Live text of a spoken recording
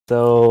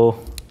So,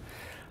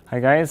 hi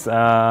guys,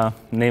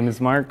 name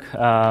is Mark.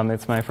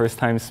 It's my first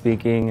time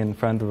speaking in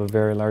front of a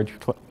very large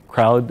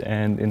crowd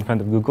and in front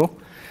of Google.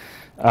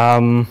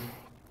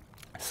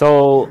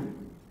 So,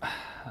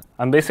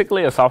 I'm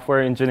basically a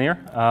software engineer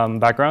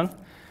background.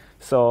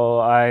 So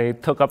I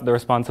took up the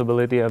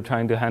responsibility of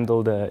trying to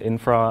handle the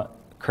infra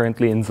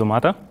currently in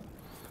Zumata.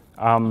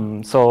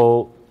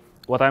 So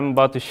what I'm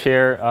about to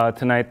share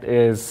tonight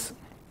is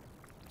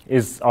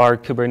our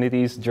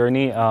Kubernetes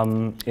journey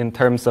in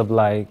terms of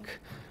like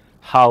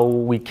how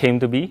we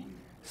came to be.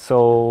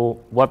 So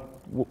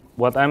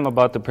what I'm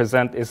about to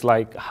present is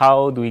like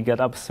how do we get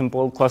up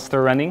simple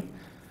cluster running,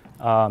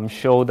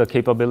 show the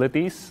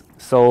capabilities.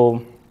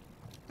 So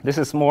this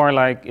is more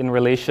like in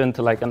relation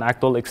to like an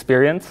actual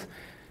experience,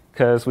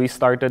 because we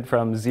started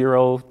from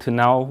 0 to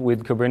now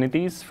with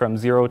Kubernetes, from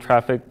 0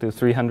 traffic to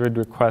 300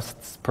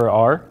 requests per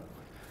hour.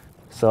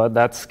 So at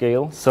that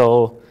scale.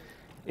 So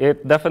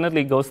it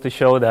definitely goes to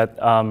show that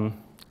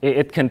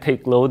it can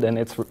take load and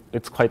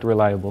it's quite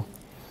reliable.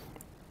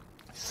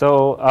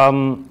 So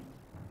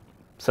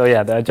so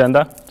yeah, the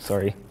agenda.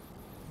 Sorry,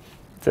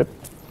 that's it.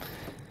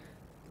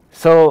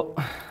 So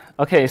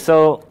okay,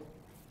 so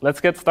let's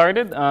get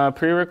started.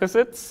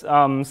 Prerequisites.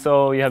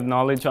 So you have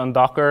knowledge on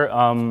Docker,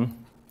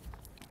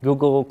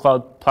 Google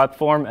Cloud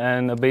Platform,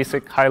 and a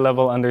basic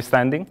high-level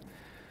understanding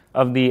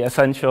of the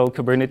essential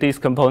Kubernetes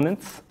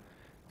components.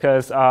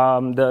 Because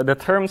the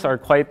terms are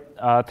quite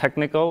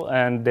technical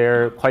and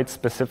they're quite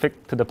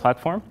specific to the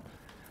platform.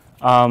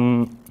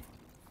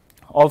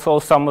 Also,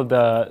 some of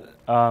the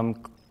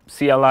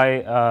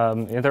CLI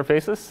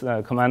interfaces,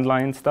 command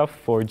line stuff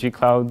for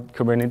G-Cloud,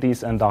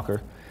 Kubernetes, and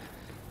Docker.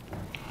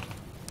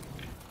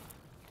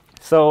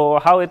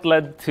 So how it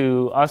led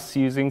to us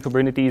using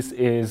Kubernetes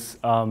is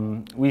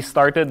we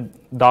started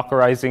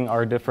Dockerizing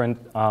our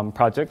different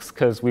projects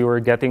because we were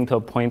getting to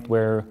a point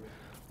where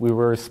we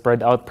were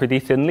spread out pretty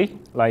thinly.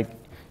 Like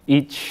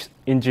each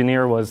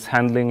engineer was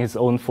handling his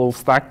own full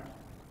stack.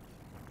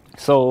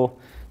 So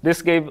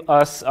this gave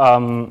us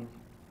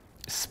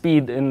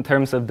speed in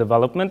terms of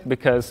development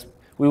because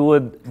we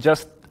would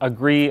just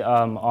agree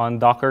on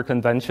Docker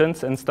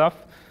conventions and stuff.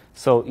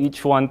 So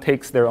each one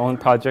takes their own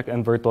project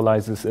and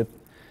virtualizes it.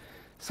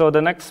 So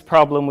the next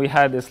problem we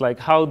had is like,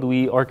 how do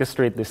we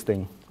orchestrate this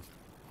thing?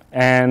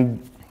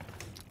 And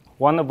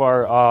one of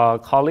our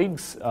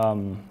colleagues,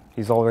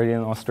 he's already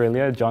in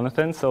Australia,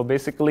 Jonathan. So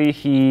basically,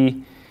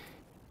 he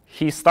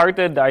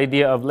started the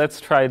idea of let's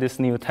try this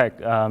new tech.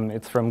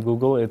 It's from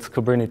Google. It's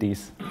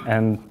Kubernetes.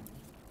 And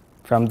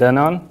from then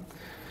on,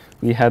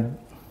 we had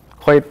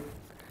quite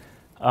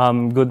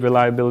good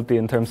reliability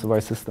in terms of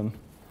our system.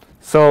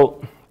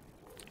 So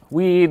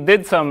we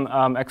did some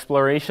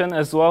exploration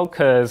as well,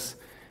 because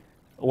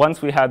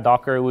once we had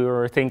Docker, we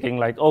were thinking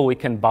like, oh, we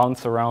can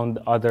bounce around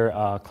other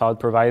cloud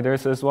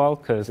providers as well,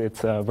 because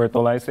it's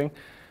virtualizing.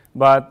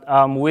 But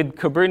with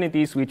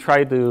Kubernetes, we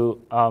tried to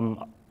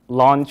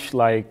launch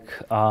like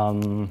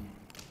a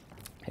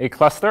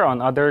cluster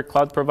on other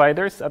cloud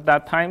providers at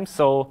that time.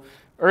 So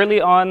early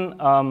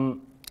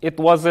on, it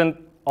wasn't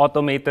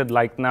automated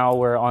like now,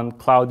 where on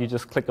cloud you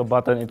just click a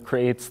button, it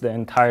creates the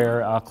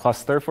entire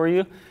cluster for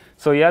you.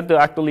 So you had to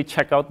actually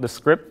check out the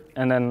script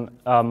and then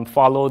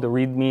follow the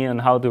README on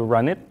how to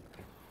run it.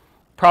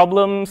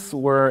 Problems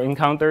were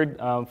encountered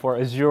for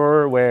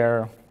Azure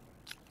where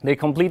they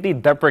completely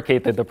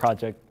deprecated the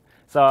project.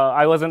 So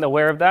I wasn't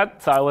aware of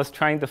that, so I was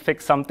trying to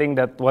fix something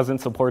that wasn't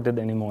supported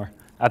anymore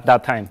at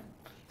that time.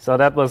 So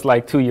that was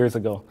like 2 years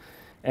ago.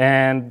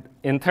 And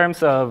in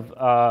terms of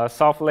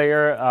soft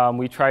layer,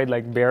 we tried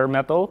like bare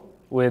metal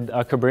with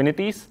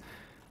Kubernetes.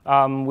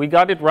 We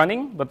got it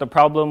running, but the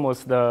problem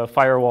was the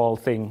firewall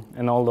thing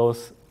and all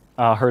those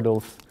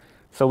hurdles.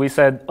 So we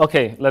said,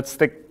 okay, let's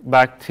stick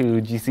back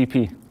to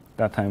GCP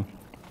that time.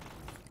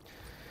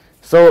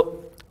 So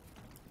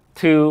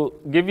to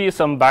give you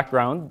some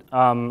background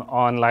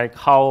on like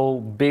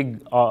how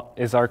big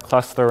is our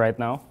cluster right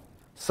now.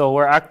 So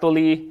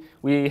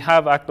we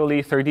have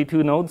actually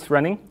 32 nodes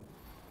running.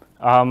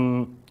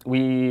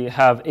 We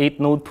have 8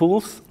 node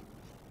pools.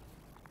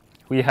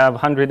 We have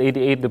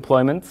 188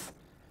 deployments.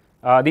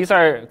 These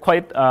are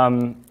quite,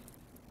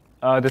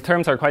 the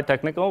terms are quite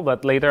technical,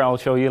 but later I'll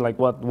show you like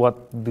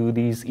what do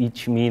these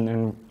each mean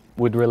and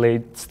would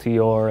relate to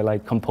your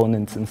like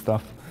components and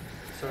stuff.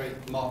 Sorry,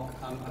 Mark,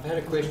 I've had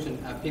a question.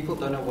 People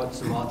don't know what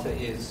Zumata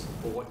is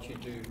or what you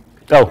do.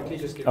 Could you quickly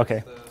just give us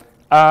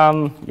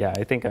the... yeah,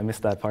 I think I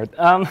missed that part.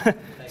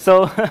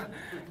 So,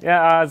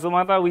 yeah,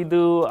 Zumata, we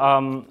do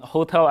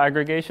hotel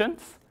aggregations.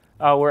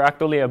 We're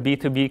actually a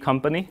B2B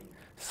company.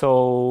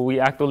 So we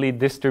actually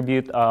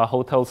distribute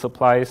hotel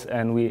supplies,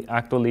 and we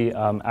actually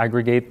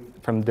aggregate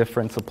from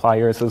different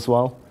suppliers as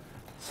well.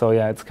 So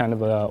yeah, it's kind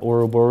of a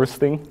Ouroboros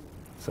thing.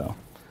 So,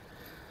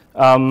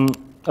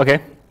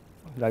 okay.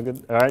 Is that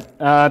good? All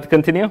right, to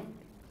continue.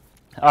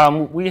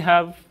 We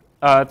have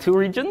 2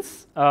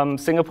 regions,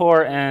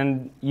 Singapore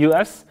and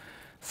US.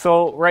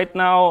 So right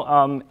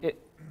now,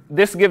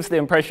 this gives the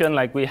impression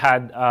like we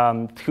had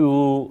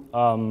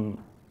 2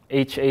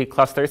 HA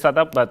clusters set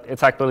up, but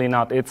it's actually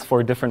not. It's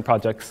for different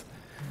projects.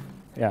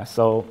 Yeah,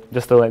 so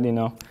just to let you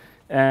know.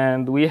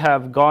 And we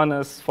have gone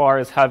as far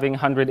as having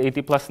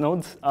 180 plus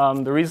nodes.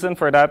 The reason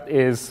for that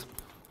is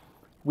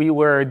we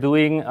were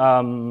doing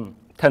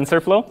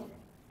TensorFlow.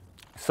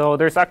 So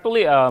there's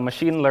actually a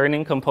machine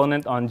learning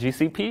component on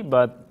GCP,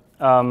 but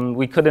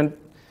we couldn't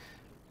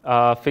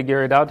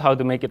figure it out how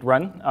to make it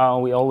run.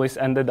 We always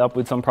ended up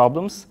with some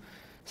problems.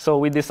 So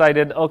we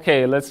decided,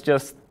 OK, let's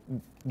just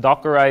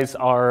Dockerize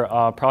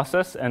our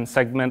process and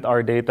segment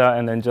our data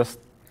and then just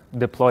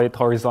deploy it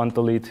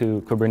horizontally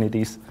to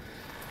Kubernetes.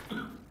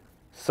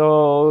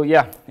 So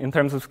yeah, in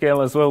terms of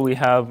scale as well, we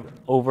have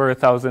over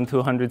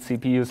 1,200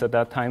 CPUs at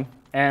that time.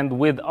 And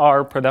with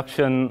our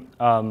production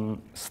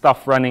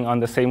stuff running on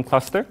the same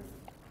cluster,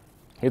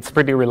 it's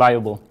pretty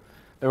reliable.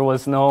 There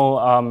was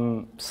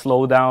no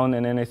slowdown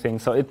in anything,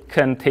 so it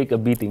can take a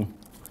beating.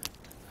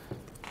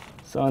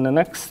 So on the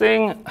next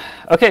thing,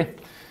 OK.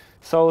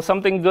 So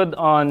something good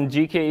on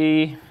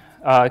GKE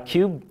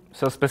Cube,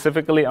 so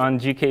specifically on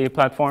GKE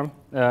platform,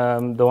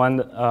 the one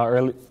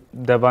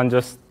Devan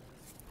just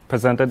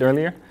presented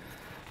earlier.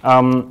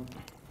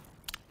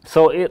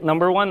 So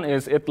number one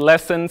is it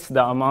lessens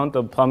the amount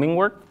of plumbing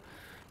work.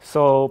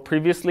 So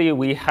previously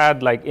we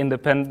had like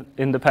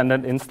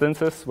independent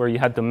instances where you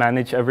had to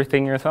manage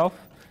everything yourself.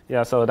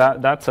 Yeah, so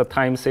that's a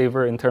time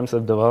saver in terms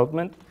of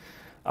development.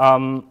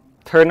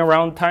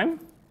 Turnaround time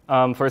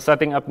for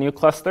setting up new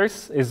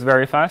clusters is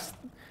very fast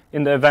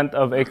in the event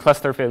of a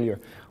cluster failure.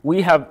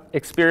 We have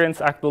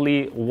experienced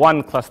actually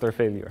one cluster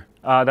failure.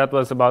 That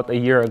was about a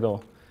year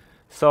ago.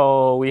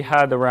 So we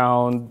had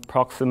around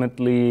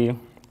approximately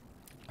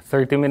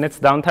 30 minutes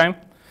downtime.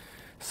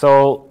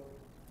 So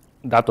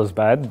that was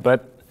bad.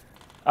 But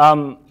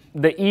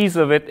the ease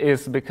of it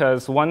is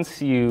because once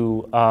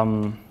you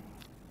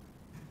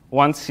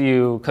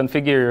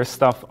configure your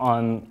stuff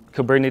on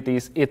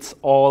Kubernetes, it's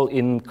all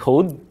in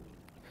code.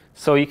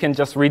 So you can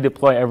just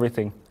redeploy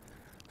everything.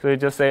 So you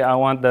just say, I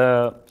want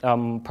the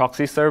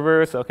proxy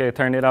servers. OK,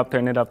 turn it up,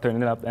 turn it up,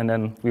 turn it up. And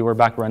then we were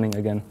back running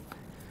again.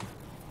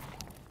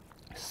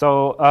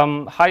 So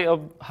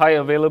high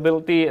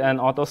availability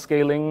and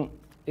auto-scaling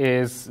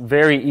is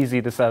very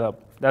easy to set up.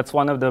 That's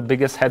one of the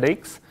biggest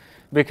headaches.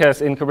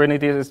 Because in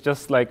Kubernetes, it's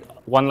just like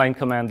one-line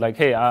command, like,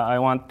 hey, I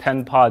want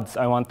 10 pods.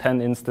 I want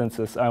 10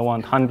 instances. I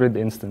want 100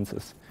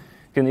 instances.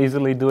 You can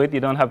easily do it. You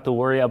don't have to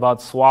worry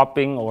about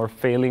swapping or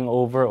failing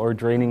over or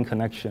draining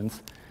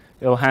connections.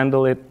 It'll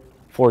handle it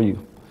for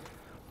you.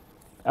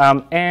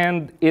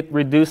 And it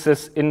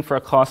reduces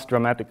infra cost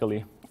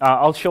dramatically.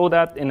 I'll show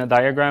that in a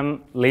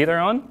diagram later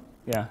on,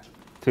 yeah,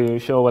 to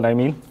show what I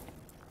mean.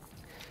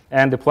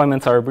 And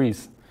deployments are a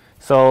breeze.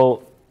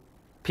 So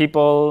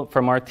people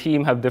from our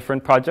team have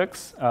different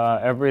projects.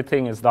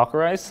 Everything is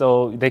Dockerized,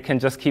 so they can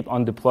just keep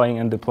on deploying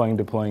and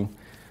deploying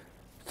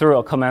through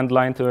a command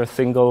line to a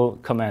single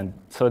command.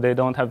 So they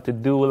don't have to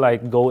do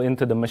like go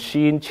into the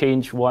machine,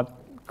 change what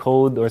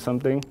code or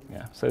something.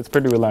 Yeah, so it's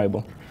pretty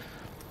reliable.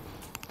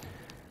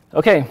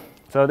 OK,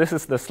 so this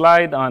is the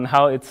slide on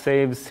how it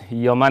saves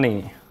your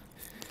money.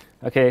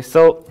 OK,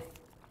 so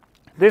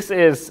this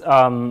is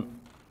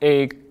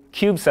a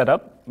cube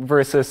setup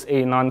versus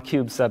a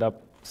non-cube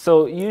setup.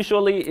 So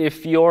usually,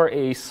 if you're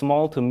a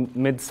small to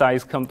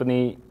mid-sized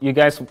company, you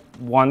guys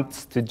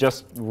want to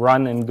just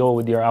run and go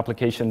with your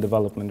application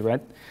development,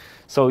 right?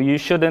 So you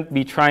shouldn't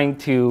be trying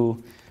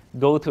to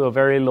go to a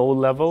very low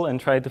level and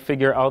try to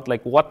figure out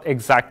like what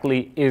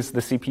exactly is the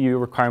CPU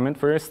requirement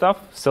for your stuff.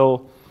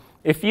 So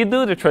if you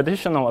do the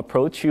traditional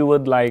approach, you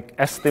would like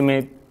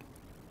estimate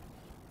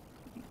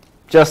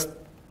just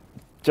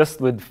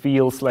with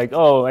fields like,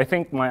 oh, I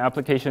think my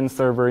application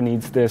server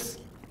needs this.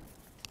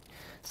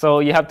 So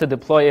you have to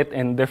deploy it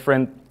in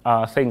different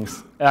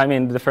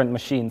different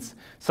machines.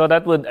 So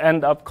that would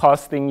end up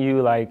costing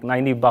you like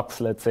 $90,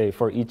 let's say,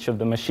 for each of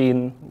the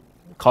machine,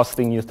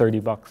 costing you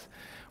 $30.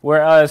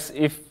 Whereas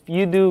if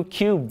you do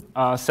cube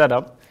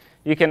setup,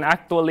 you can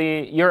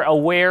actually, you're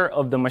aware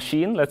of the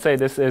machine. Let's say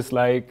this is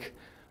like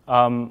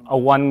a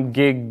 1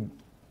 gig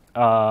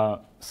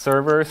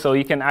server. So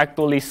you can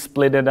actually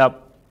split it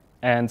up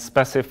and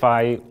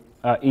specify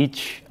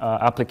each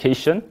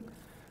application,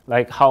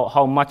 like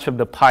how much of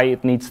the pie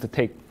it needs to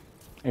take.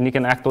 And you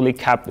can actually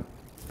cap it.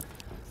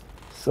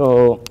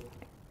 So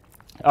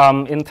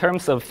in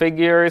terms of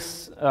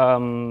figures,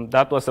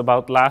 that was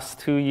about last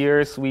 2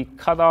 years. We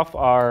cut off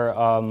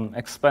our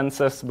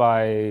expenses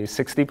by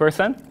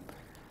 60%.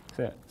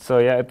 So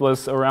yeah, it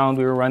was around,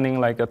 we were running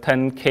like a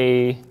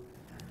 10K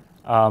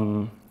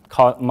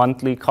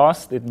monthly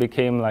cost. It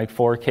became like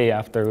 4K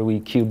after we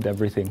cubed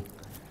everything.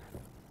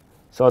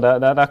 So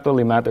that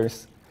actually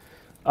matters.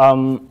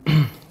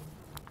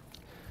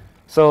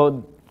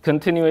 So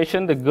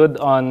continuation, the good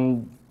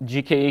on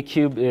GKE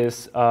Cube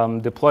is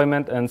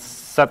deployment and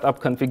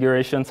setup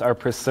configurations are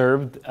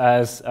preserved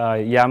as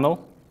YAML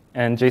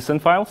and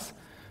JSON files.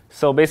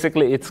 So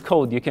basically, it's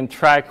code. You can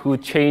track who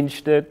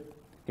changed it.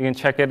 You can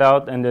check it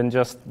out and then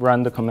just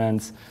run the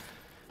commands.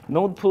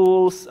 Node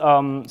pools.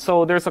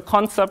 So there's a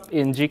concept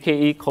in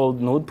GKE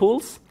called node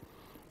pools.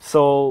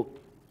 So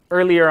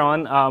earlier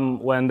on,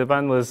 when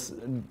Devan was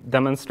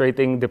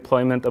demonstrating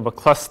deployment of a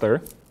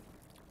cluster,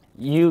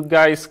 you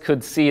guys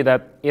could see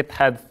that it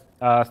had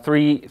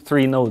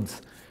three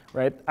nodes,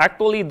 right?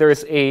 Actually,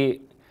 there's a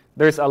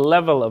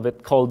level of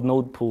it called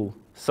node pool.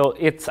 So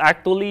it's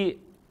actually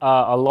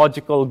a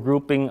logical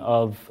grouping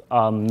of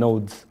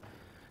nodes.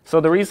 So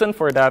the reason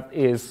for that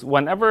is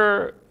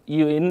whenever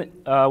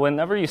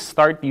you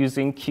start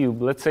using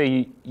Cube, let's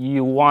say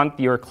you want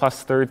your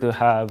cluster to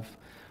have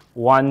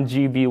 1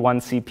 GB, 1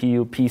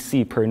 CPU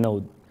PC per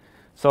node.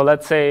 So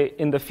let's say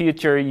in the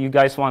future, you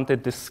guys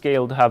wanted to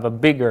scale to have a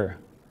bigger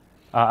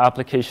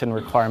application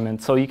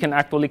requirement. So you can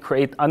actually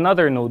create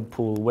another node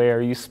pool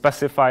where you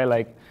specify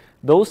like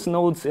those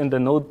nodes in the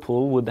node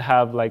pool would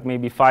have like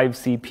maybe 5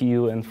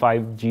 CPU and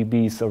 5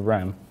 GBs of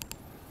RAM.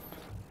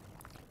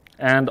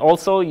 And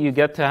also you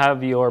get to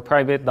have your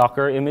private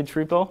Docker image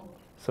repo.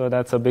 So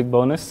that's a big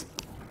bonus.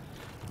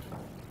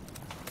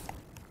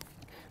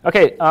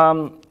 Okay,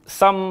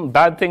 some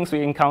bad things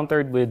we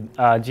encountered with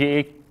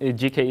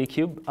GKE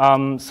Cube.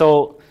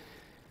 So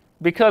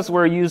because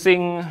we're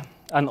using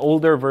an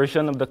older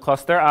version of the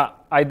cluster,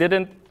 I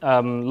didn't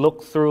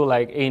look through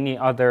like any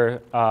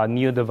other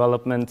new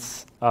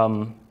developments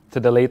to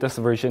the latest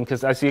version,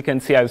 because as you can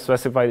see, I've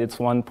specified it's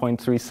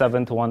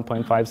 1.37 to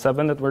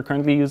 1.57 that we're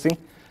currently using.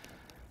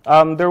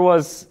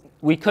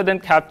 We couldn't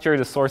capture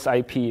the source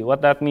IP.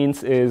 What that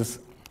means is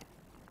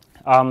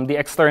the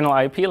external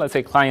IP, let's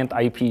say client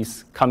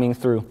IPs coming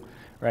through,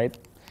 right?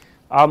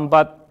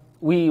 But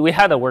we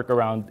had a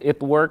workaround.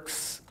 It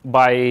works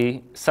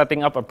by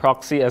setting up a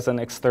proxy as an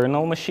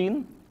external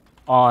machine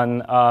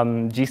on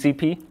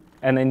GCP,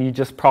 and then you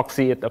just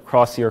proxy it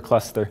across your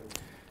cluster.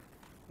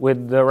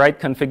 With the right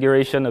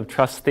configuration of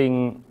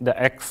trusting the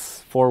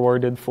X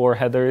forwarded 4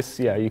 headers,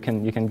 yeah, you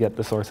can get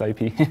the source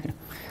IP.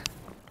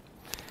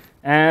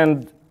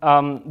 And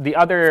the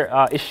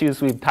other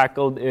issues we've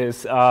tackled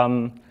is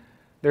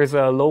there's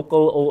a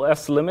local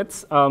OS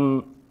limits.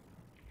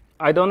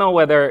 I don't know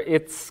whether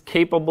it's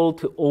capable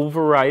to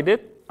override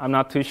it. I'm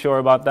not too sure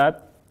about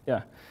that.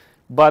 Yeah.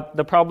 But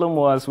the problem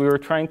was we were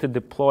trying to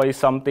deploy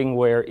something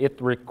where it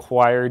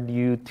required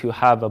you to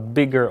have a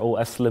bigger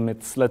OS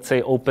limits, let's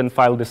say open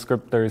file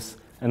descriptors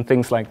and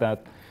things like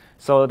that.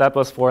 So that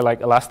was for like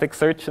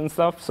Elasticsearch and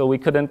stuff, so we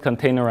couldn't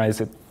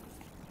containerize it.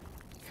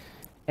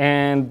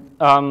 And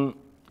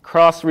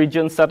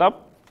cross-region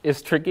setup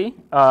is tricky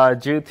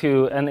due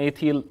to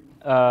NAT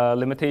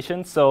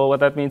limitations. So what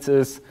that means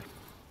is,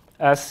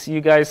 as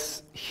you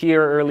guys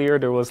hear earlier,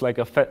 there was like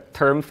a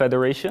term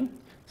federation.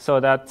 So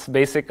that's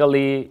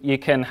basically you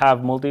can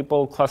have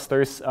multiple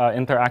clusters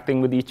interacting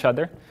with each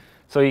other.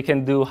 So you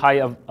can do high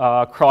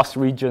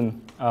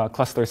cross-region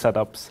cluster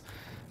setups.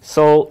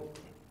 So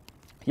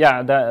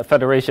yeah, the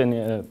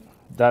federation,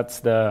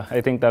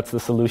 I think that's the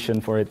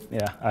solution for it.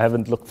 Yeah, I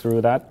haven't looked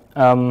through that.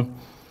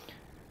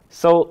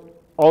 So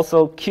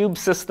also, Cube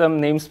system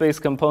namespace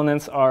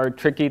components are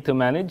tricky to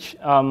manage.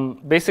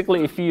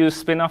 Basically, if you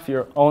spin off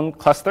your own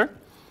cluster,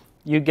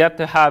 you get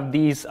to have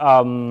these,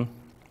 what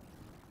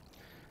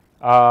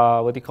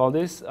do you call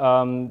this?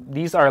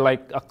 These are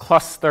like a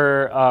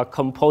cluster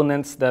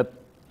components that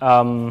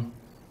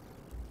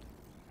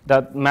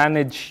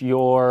manage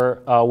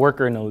your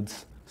worker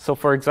nodes. So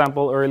for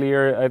example,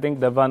 earlier, I think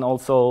Devan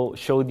also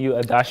showed you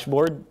a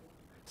dashboard.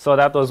 So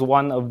that was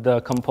one of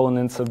the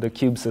components of the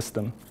Cube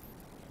system.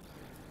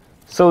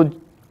 So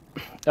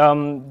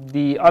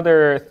the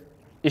other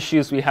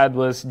issues we had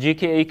was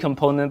GKE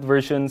component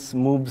versions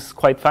moves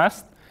quite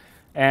fast.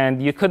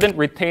 And you couldn't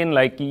retain,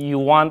 like you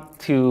want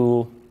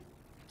to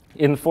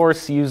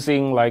enforce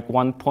using like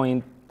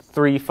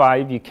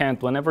 1.35, you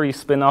can't. Whenever you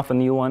spin off a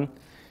new one,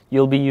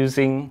 you'll be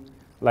using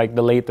like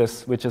the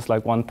latest, which is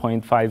like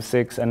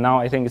 1.56. And now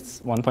I think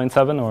it's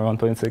 1.7 or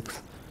 1.6.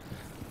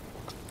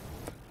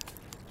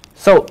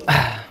 So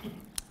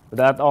with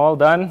that all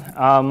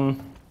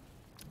done,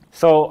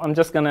 so I'm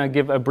just going to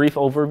give a brief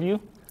overview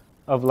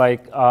of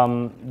like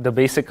the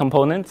basic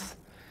components.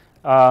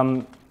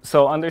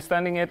 So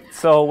understanding it,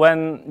 so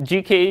when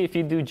GKE, if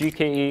you do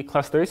GKE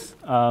clusters,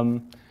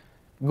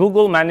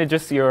 Google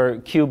manages your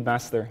Cube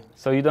master.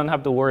 So you don't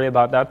have to worry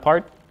about that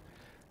part.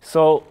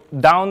 So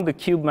down the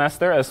Cube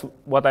master, as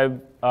what I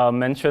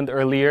mentioned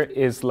earlier,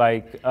 is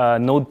like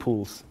node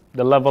pools,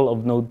 the level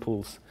of node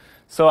pools.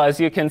 So as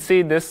you can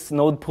see, this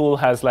node pool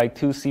has like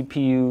 2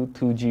 CPU,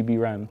 2 GB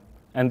RAM.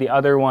 And the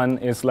other one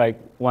is like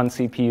 1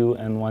 CPU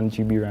and 1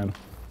 GB RAM.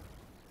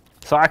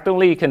 So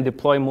actually, you can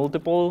deploy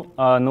multiple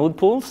node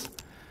pools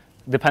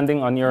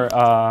depending on your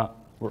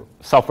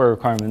software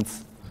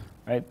requirements,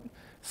 right?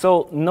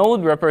 So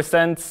node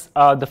represents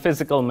the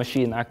physical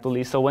machine,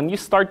 actually. So when you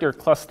start your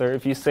cluster,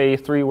 if you say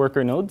 3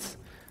 worker nodes,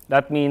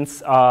 that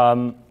means 3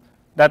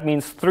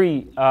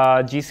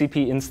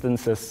 GCP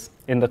instances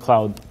in the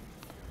cloud.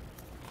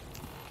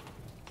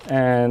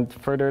 And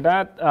further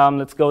that,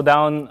 let's go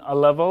down a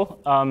level.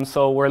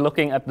 So we're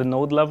looking at the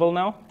node level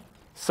now.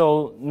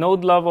 So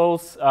node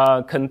levels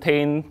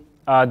contain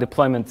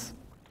deployments.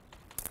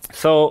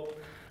 So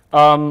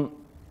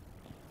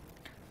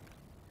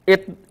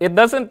it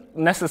doesn't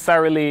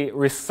necessarily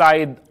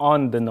reside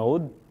on the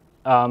node.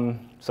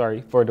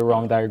 Sorry for the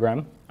wrong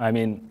diagram. I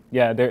mean,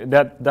 yeah,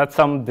 that's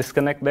some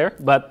disconnect there.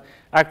 But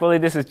actually,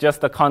 this is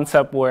just a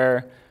concept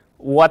where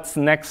what's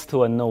next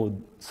to a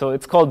node. So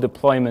it's called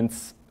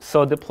deployments.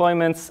 So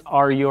deployments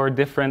are your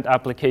different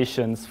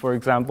applications. For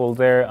example,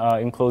 they're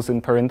enclosed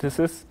in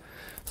parentheses.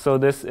 So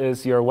this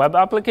is your web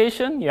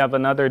application. You have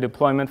another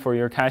deployment for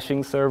your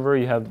caching server.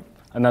 You have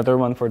another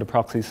one for the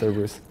proxy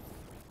servers.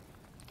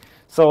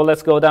 So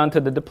let's go down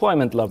to the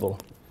deployment level.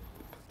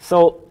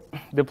 So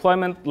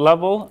deployment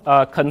level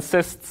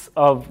consists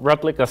of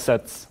replica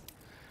sets.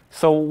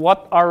 So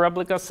what are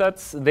replica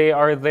sets? They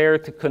are there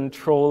to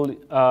control,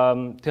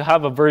 to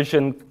have a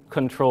version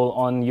control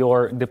on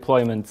your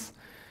deployments.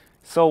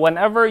 So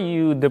whenever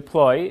you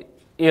deploy,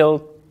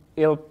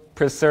 it'll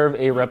preserve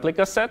a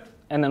replica set.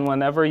 And then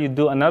whenever you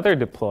do another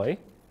deploy,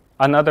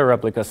 another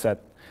replica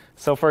set.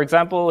 So for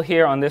example,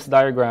 here on this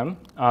diagram,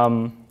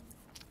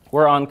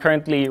 we're on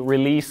currently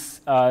release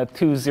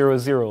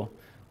 2.0.0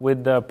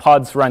 with the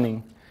pods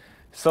running.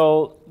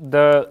 So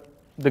the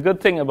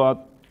good thing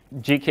about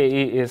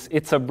GKE is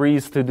it's a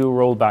breeze to do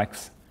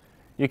rollbacks.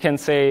 You can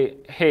say,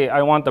 hey,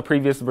 I want the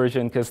previous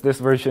version because this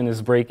version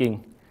is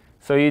breaking.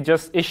 So you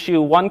just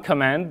issue one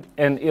command,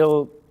 and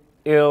it'll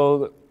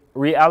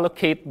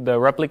reallocate the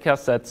replica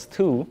sets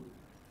to,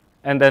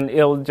 and then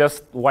it'll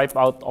just wipe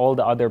out all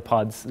the other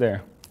pods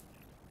there.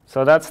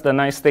 So that's the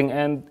nice thing.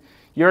 And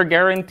you're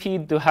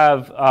guaranteed to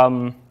have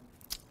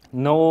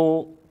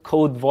no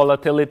code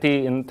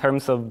volatility in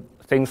terms of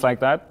things like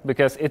that,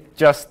 because it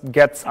just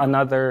gets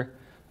another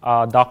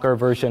Docker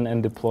version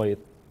and deploy it.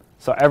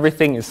 So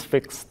everything is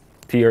fixed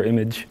to your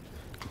image.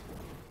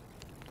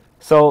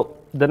 So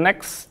the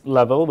next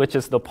level, which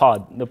is the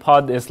pod. The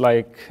pod is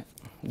like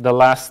the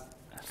last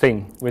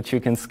thing which you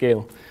can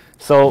scale.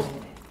 So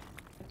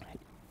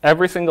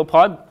every single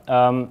pod,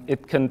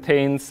 it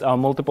contains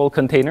multiple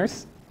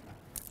containers.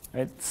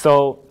 Right?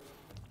 So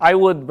I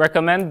would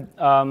recommend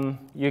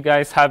you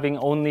guys having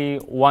only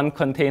one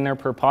container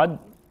per pod,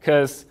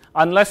 because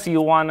unless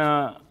you want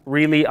to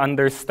really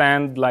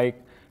understand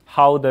like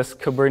how does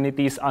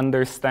Kubernetes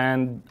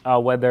understand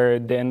whether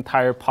the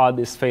entire pod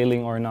is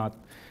failing or not.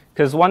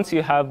 Because once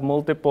you have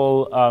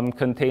multiple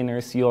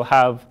containers, you'll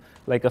have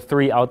like a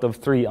 3 out of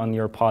 3 on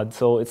your pod.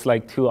 So it's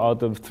like 2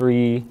 out of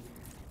 3.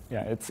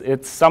 Yeah,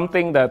 it's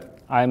something that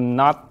I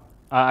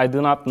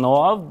do not know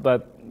of,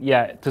 but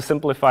yeah, to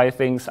simplify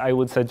things, I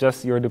would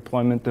suggest your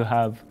deployment to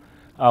have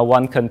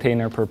one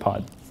container per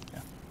pod.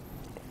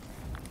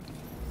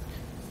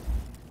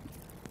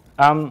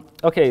 Yeah.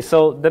 Okay,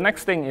 so the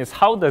next thing is,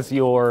 how does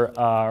your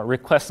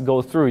request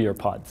go through your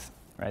pods,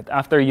 right?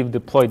 After you've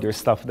deployed your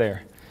stuff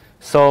there.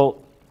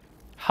 So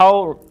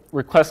how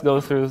requests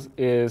go through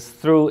is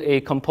through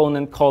a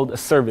component called a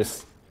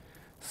service.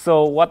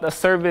 So what a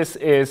service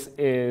is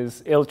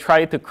it'll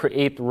try to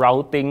create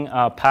routing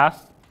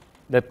path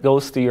that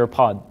goes to your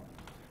pod.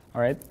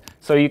 All right.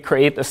 So you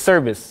create a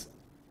service.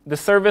 The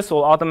service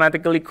will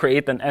automatically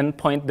create an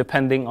endpoint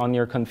depending on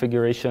your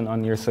configuration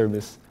on your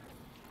service.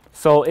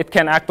 So it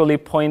can actually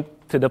point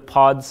to the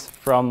pods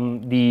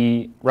from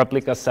the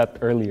replica set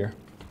earlier.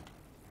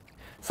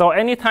 So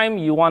anytime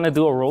you want to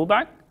do a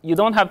rollback, you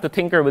don't have to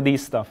tinker with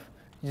these stuff.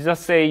 You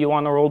just say you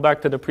want to roll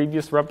back to the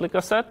previous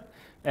replica set,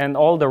 and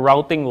all the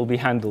routing will be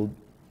handled.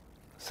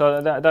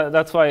 So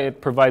that's why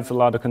it provides a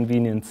lot of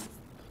convenience.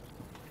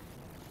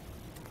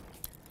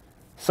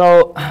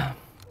 So,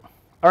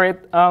 all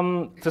right,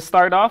 to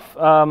start off,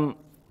 I'm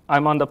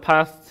on the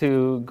path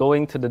to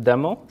going to the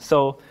demo.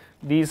 So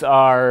these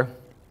are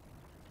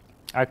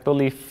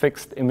actually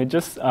fixed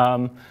images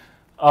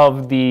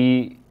of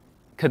the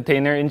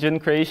container engine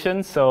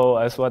creation. So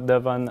as what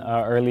Devan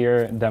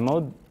earlier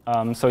demoed.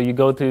 So you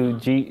go to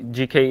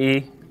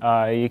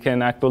GKE, you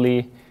can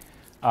actually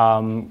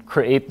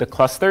create the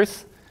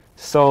clusters.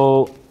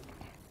 So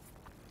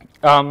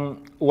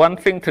one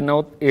thing to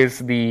note is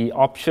the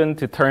option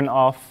to turn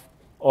off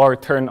or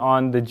turn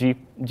on the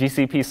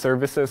GCP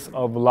services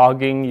of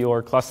logging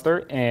your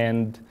cluster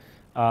and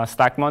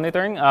stack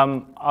monitoring.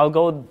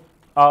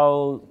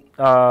 I'll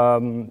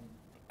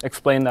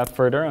explain that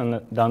further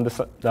on down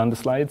the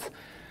slides.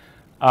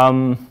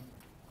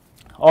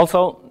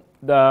 Also,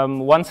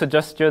 one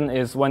suggestion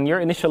is when you're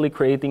initially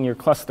creating your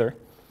cluster,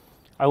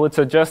 I would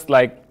suggest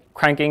like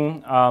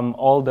cranking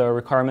all the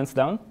requirements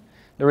down.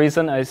 The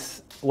reason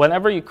is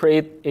whenever you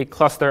create a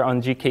cluster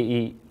on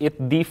GKE,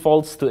 it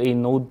defaults to a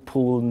node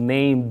pool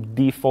named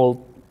default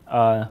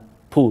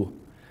pool.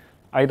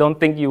 I don't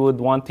think you would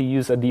want to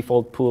use a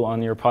default pool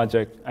on your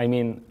project. I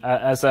mean,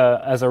 as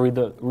a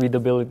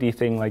readability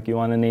thing, like you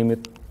want to name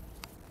it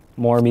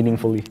more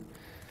meaningfully.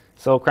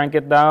 So crank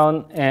it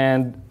down,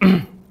 and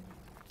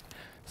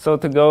so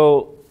to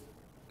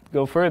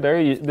go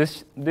further,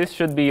 this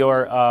should be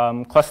your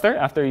cluster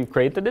after you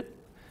created it.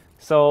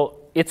 So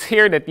it's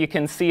here that you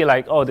can see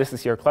like, oh, this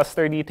is your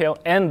cluster detail,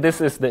 and this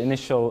is the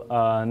initial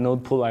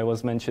node pool I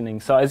was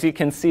mentioning. So as you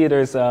can see,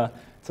 it's a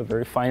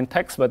very fine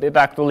text, but it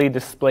actually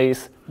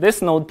displays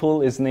this node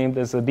pool is named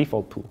as a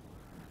default pool.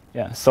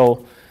 Yeah.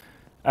 So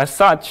As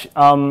such,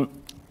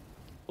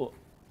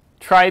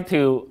 try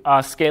to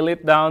scale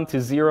it down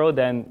to 0,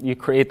 then you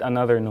create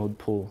another node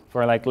pool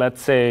for, like,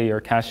 let's say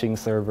your caching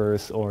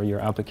servers or your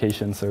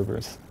application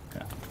servers.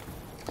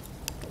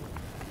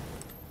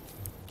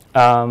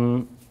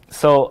 Yeah.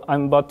 So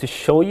I'm about to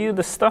show you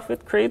the stuff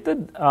it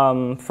created.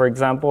 For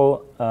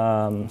example,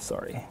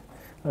 sorry,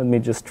 let me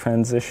just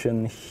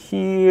transition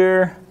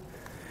here.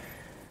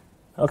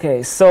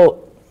 Okay,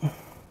 so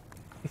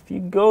if you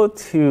go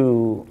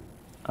to,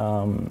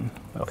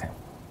 okay,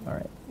 all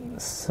right.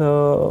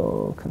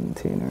 So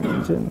container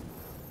engine.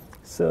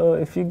 So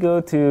if you go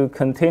to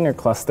container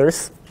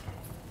clusters,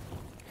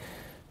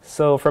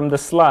 so from the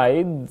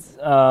slides,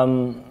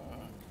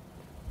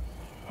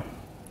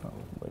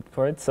 wait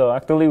for it. So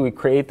actually we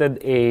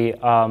created a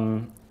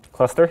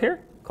cluster here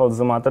called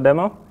Zumata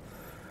demo.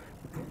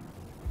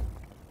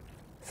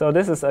 So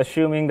this is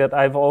assuming that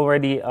I've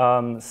already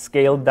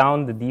scaled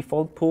down the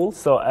default pool.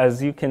 So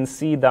as you can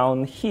see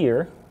down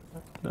here, I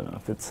don't know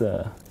if it's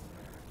can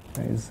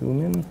I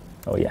zoom in?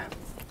 Oh yeah.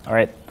 All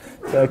right.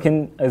 So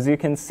as you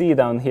can see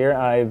down here,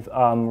 I've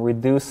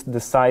reduced the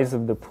size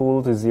of the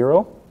pool to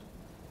 0.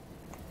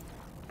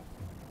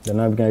 Then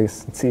I've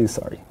guys see.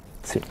 Sorry,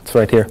 it's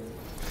right here.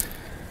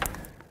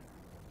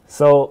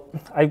 So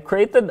I've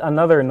created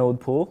another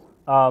node pool.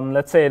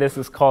 Let's say this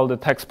is called the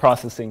text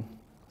processing.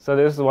 So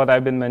this is what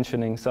I've been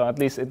mentioning. So at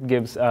least it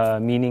gives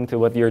meaning to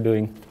what you're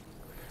doing.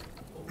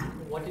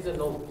 What is a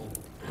node pool?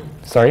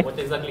 Sorry? What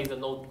exactly is a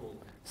node pool?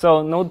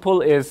 So node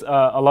pool is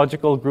a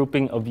logical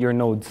grouping of your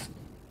nodes.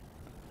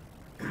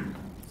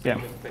 Yeah.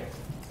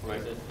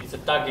 Right. It's a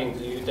tagging.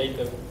 So you take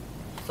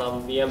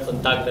some VMs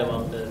and tag them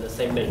on the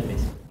same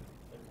database.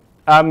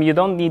 You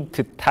don't need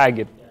to tag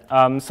it.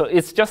 So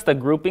it's just a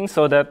grouping,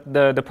 so that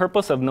the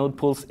purpose of node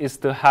pools is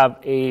to have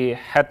a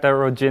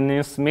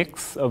heterogeneous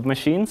mix of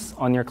machines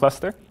on your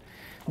cluster.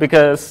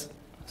 Because,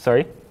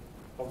 sorry?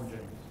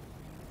 Homogeneous.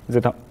 Is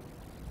it? I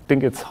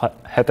think it's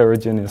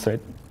heterogeneous, right?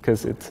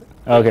 Because it's,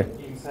 okay.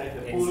 Inside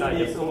the pool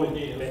is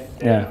homogeneous.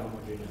 Yeah.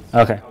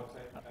 Okay.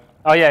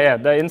 Oh yeah.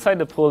 The inside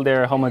the pool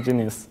they're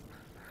homogeneous.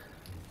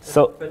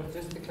 So. But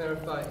just to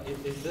clarify,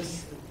 is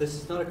this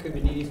is not a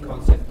Kubernetes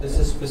concept. This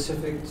is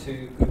specific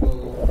to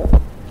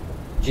Google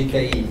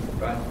GKE,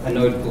 right? A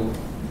node pool.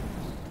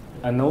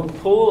 A node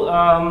pool?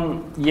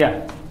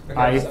 Yeah. Okay,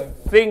 I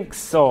think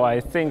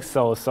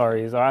so.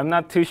 Sorry. So I'm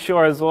not too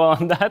sure as well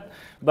on that.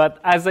 But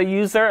as a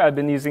user, I've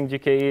been using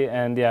GKE,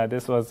 and yeah,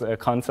 this was a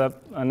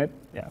concept on it.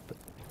 Yeah.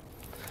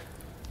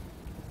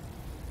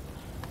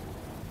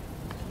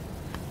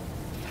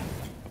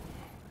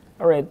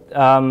 All right.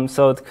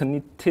 So to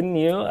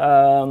continue.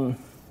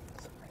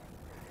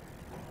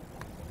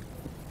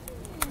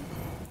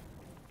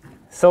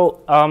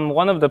 So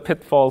one of the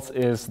pitfalls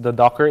is the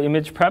Docker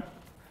image prep.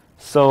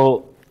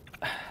 So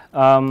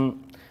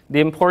the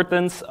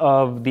importance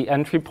of the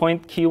entry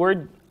point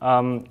keyword,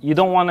 you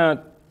don't want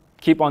to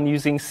keep on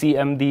using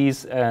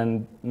CMDs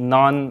and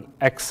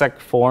non-exec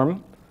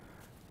form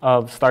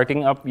of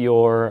starting up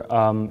your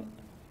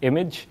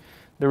image.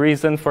 The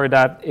reason for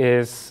that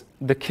is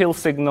the kill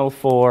signal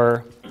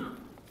for,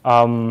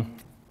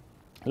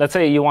 let's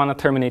say you want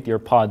to terminate your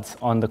pods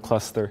on the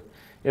cluster.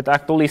 It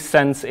actually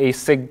sends a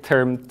sig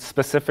term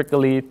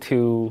specifically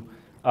to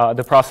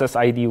the process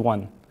ID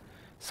 1.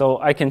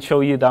 So I can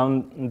show you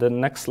down the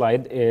next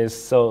slide is,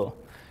 so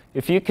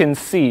if you can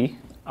see,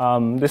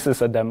 this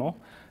is a demo.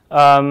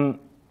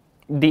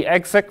 The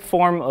exec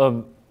form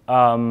of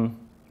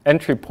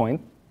entry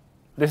point,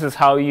 this is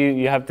how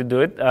you have to do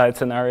it.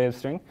 It's an array of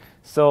string.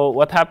 So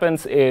what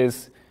happens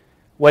is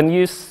when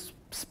you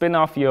spin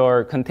off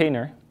your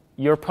container,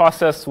 your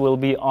process will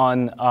be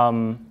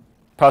on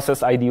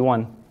process ID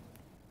 1.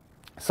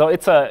 So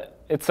it's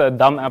a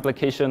dumb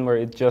application where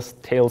it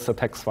just tails a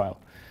text file.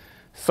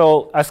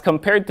 So as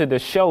compared to the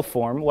shell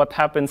form, what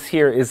happens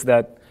here is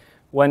that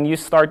when you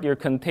start your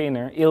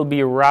container, it'll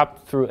be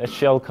wrapped through a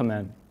shell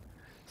command.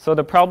 So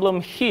the problem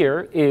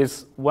here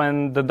is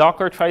when the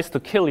Docker tries to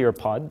kill your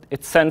pod,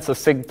 it sends a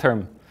sig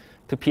term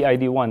to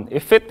PID1.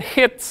 If it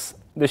hits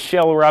the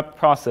shell wrap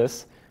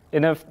process,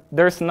 and if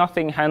there's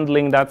nothing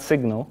handling that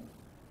signal,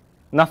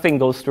 nothing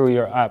goes through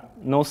your app.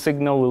 No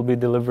signal will be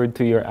delivered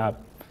to your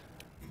app.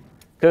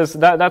 Because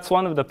that's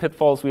one of the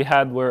pitfalls we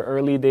had were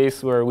early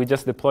days where we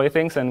just deploy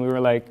things and we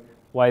were like,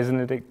 why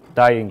isn't it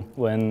dying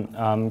when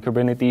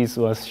Kubernetes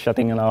was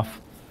shutting it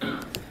off?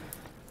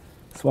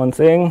 That's one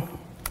thing.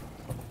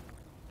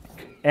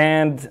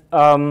 And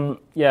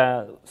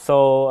yeah,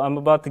 so I'm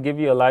about to give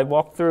you a live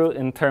walkthrough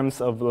in terms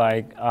of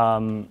like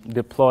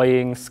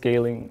deploying,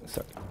 scaling.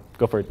 Sorry,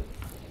 go for it.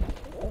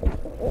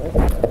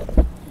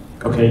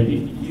 Okay,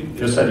 you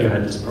just said you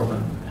had this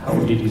problem. How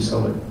did you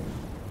solve it?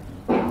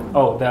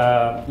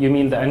 Oh, you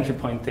mean the entry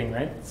point thing,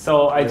 right?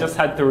 So I just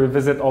had to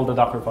revisit all the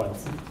Docker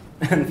files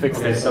and fix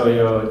it. Okay, so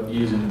you're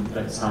using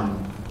like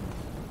some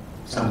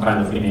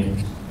kind of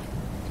init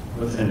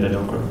within the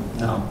Docker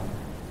now.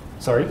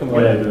 Sorry, come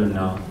What again? are you doing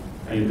now?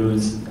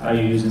 Are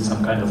you using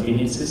some kind of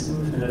init system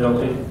within the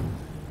Docker?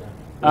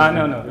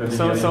 No.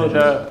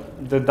 So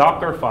the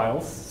Docker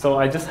files, so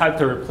I just had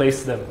to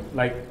replace them,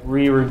 like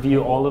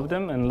re-review all of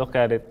them and look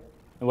at it,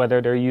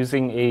 whether they're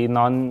using a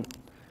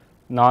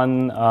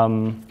non-exec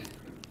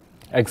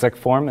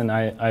form, and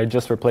I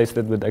just replaced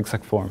it with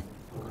exec form.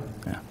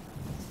 Yeah.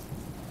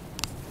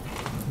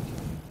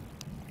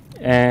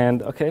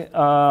 And okay,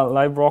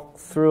 live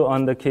walkthrough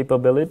on the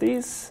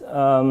capabilities.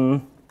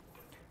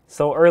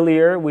 So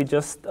earlier we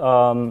just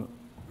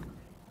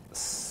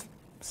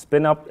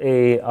spin up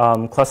a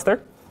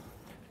cluster.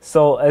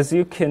 So as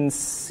you can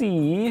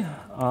see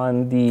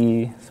on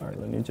the, sorry,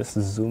 let me just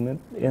zoom it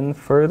in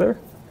further.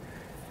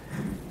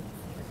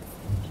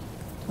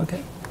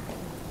 Okay.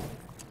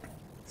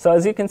 So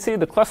as you can see,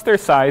 the cluster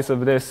size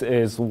of this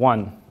is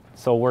 1.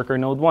 So worker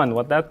node 1.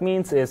 What that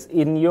means is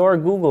in your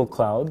Google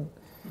Cloud,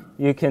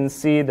 you can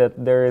see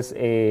that there is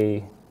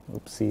a,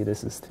 oopsie,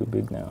 this is too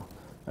big now.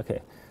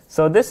 Okay.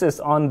 So this is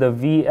on the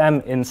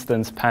VM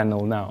instance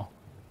panel now.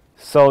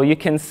 So you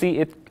can see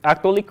it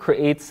actually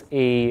creates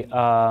a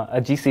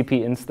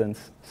GCP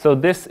instance. So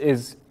this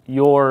is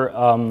your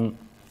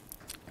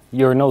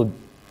node.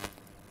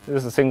 This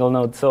is a single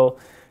node. So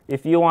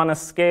if you want to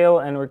scale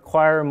and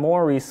require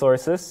more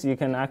resources, you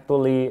can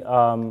actually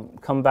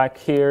come back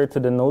here to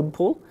the node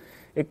pool.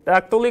 It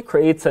actually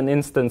creates an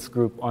instance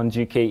group on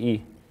GKE.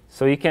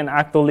 So you can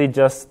actually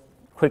just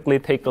quickly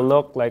take a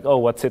look, like, oh,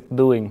 what's it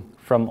doing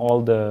from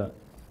all the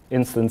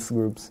instance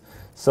groups.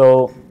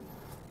 So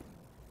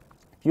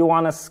if you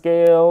want to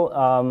scale,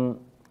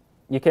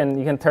 you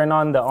can turn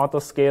on the auto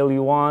scale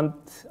you want.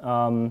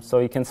 So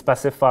you can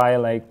specify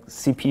like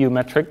CPU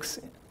metrics.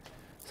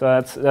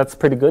 So that's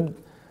pretty good.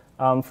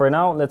 For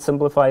now, let's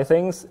simplify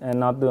things and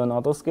not do an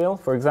auto scale.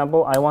 For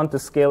example, I want to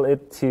scale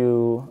it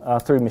to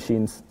 3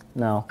 machines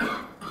now.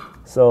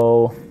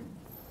 So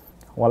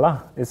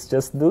voila, it's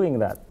just doing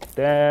that.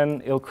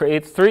 Then it'll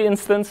create 3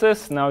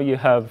 instances. Now you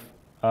have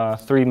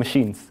 3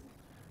 machines.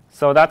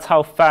 So that's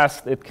how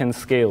fast it can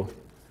scale.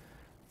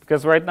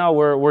 Because right now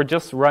we're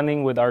just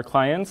running with our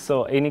clients.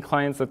 So any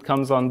clients that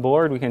comes on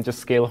board, we can just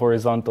scale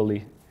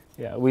horizontally.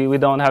 Yeah, we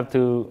don't have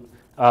to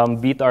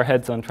beat our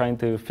heads on trying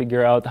to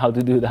figure out how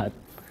to do that.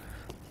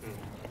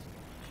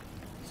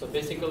 So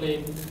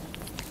basically,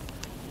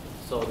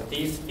 so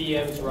these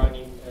VMs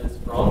running as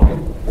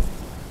from,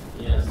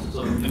 yes.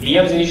 So the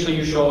VMs initially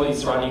you show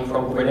is running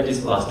from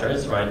Kubernetes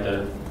clusters,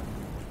 right?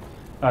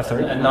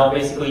 Sorry? And now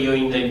basically you're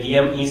in the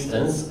VM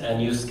instance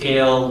and you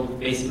scale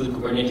basically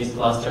Kubernetes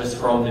clusters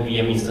from the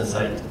VM instance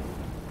side.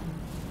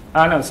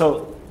 No,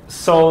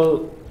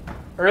 so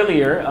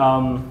earlier,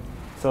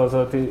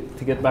 so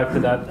to get back to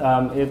that,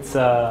 it's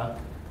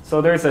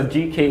so there's a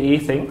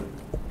GKE thing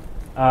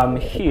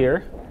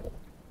here.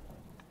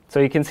 So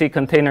you can see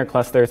container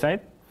clusters,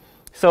 right?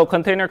 So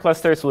container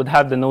clusters would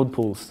have the node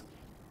pools,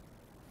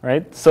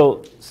 right?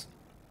 So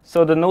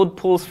the node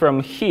pools from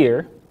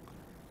here,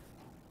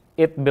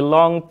 it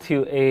belonged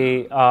to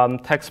a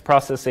text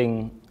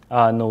processing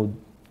node,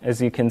 as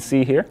you can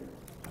see here,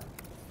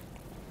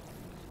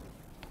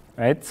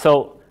 right?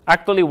 So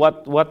actually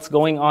what's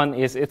going on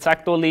is it's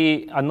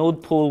actually a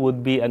node pool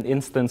would be an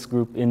instance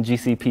group in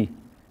GCP.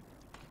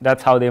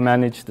 That's how they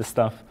manage the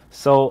stuff.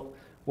 So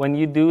when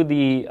you do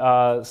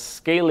the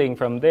scaling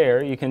from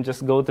there, you can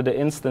just go to the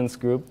instance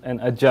group and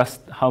adjust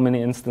how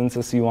many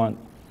instances you want.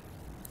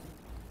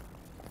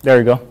 There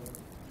you go.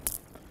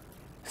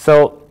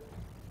 So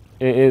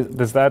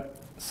does that,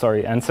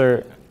 sorry,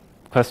 answer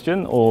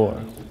question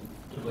or?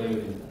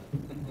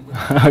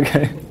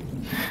 Okay.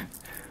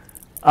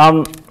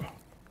 All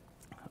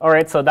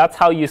right, so that's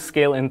how you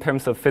scale in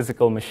terms of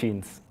physical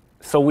machines.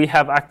 So we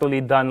have actually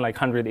done like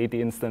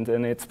 180 instances,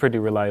 and it's pretty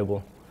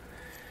reliable.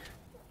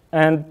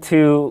 And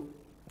to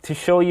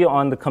show you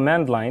on the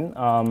command line,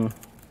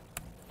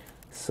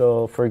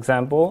 so for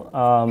example,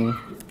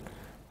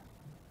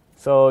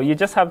 so you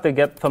just have to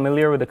get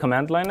familiar with the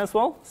command line as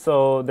well.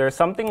 So there's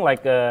something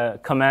like a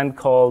command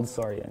called,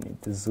 sorry, I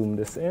need to zoom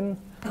this in.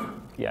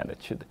 Yeah,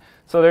 that should.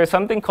 So there's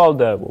something called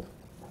the,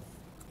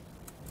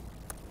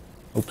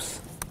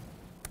 oops.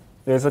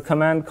 There's a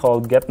command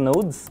called get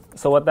nodes.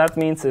 So what that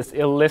means is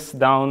it'll list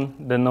down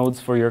the nodes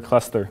for your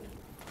cluster.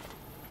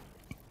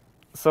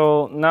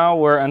 So now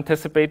we're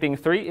anticipating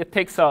 3. It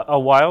takes a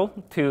while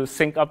to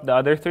sync up the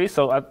other 3.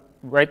 So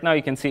right now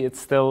you can see it's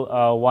still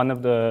one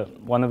of the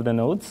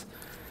nodes.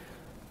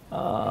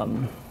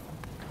 Yeah,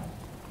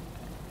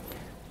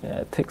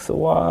 it takes a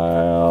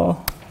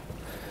while.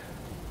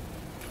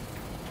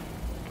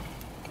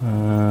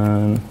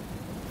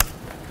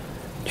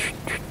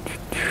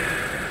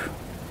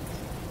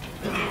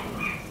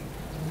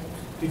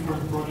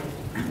 Different project.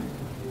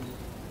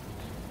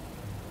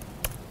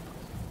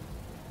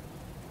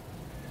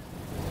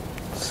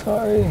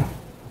 Sorry,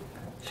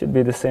 should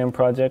be the same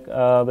project,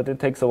 but it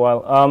takes a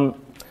while.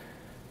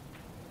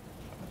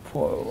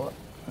 For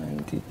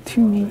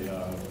 92.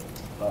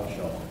 Cloud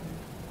Shell.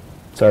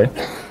 Sorry.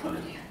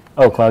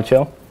 Oh, Cloud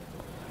Shell.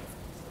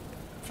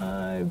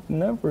 I've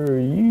never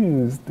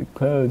used the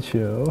Cloud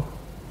Shell.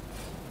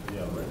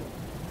 Yeah, right.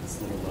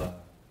 This little.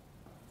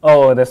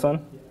 Oh, this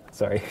one. Yeah.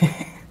 Sorry.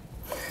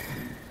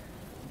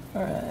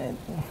 All right.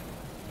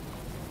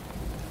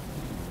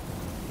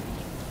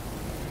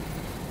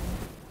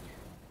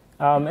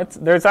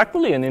 There's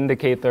actually an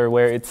indicator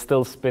where it's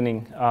still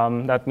spinning.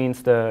 That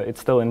means it's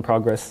still in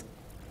progress.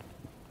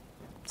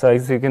 So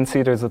as you can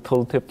see, there's a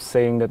tooltip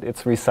saying that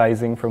it's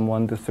resizing from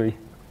 1 to 3.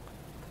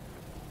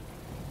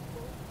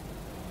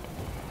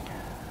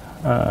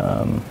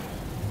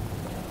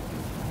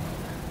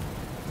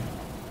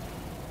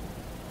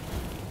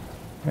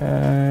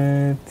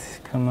 Right,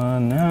 come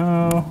on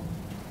now.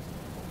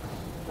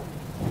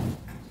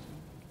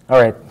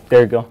 All right,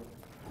 there you go.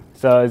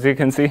 So as you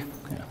can see,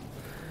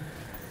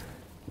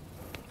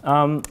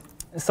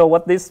 so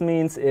what this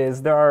means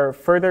is there are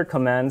further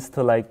commands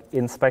to like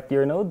inspect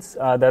your nodes.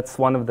 That's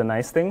one of the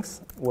nice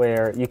things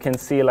where you can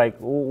see like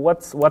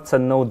what's a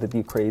node that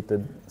you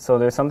created. So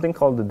there's something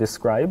called the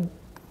describe,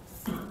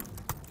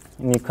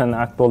 and you can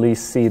actually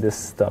see this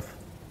stuff.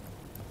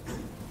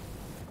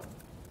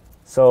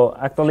 So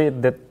actually,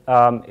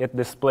 it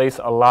displays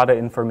a lot of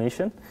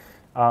information.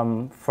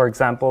 For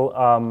example,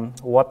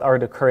 what are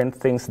the current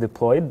things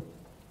deployed?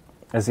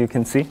 As you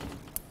can see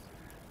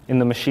in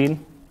the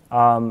machine,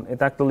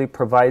 it actually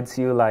provides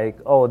you like,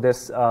 oh,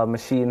 this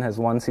machine has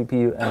 1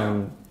 CPU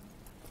and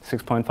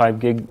 6.5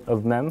 gig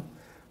of mem.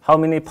 How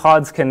many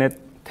pods can it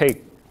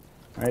take,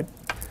 right?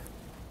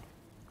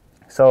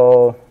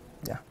 So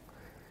yeah,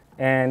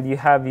 and you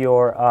have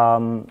your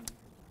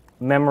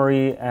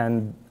memory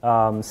and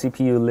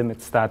CPU limit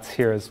stats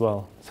here as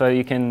well. So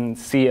you can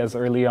see as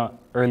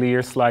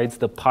earlier slides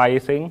the pie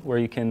thing where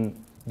you can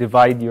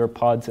divide your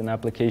pods and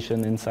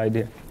application inside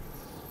here.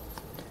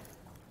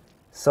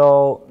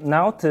 So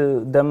now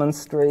to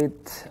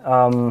demonstrate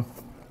some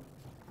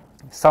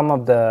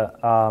of the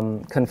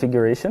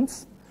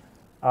configurations,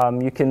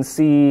 you can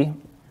see,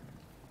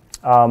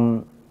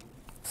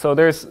 so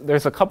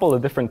there's a couple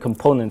of different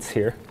components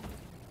here.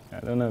 I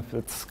don't know if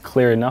it's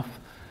clear enough.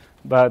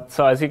 But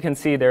so as you can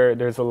see,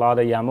 there's a lot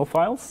of YAML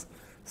files.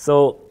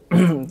 So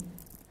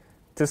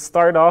to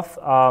start off,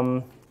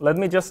 let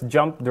me just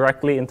jump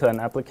directly into an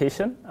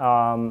application.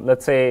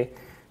 Let's say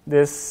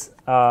this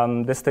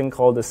thing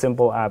called a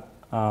simple app.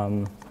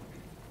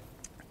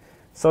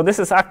 So this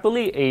is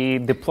actually a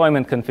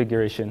deployment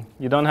configuration.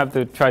 You don't have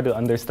to try to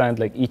understand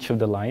like each of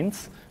the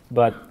lines.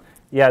 But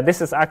yeah, this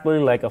is actually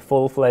like a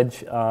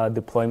full-fledged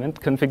deployment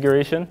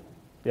configuration,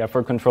 yeah,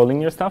 for controlling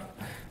your stuff.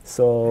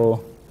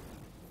 So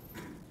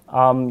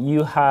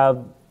you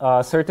have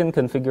certain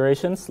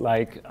configurations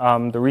like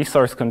the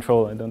resource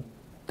control. I don't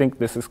think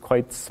this is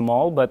quite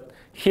small, but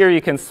here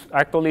you can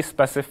actually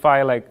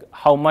specify like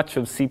how much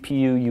of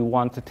CPU you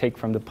want to take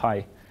from the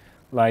pie,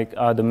 like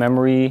the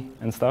memory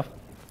and stuff.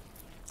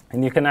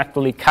 And you can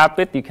actually cap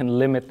it, you can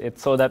limit it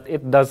so that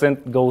it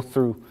doesn't go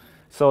through.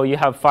 So you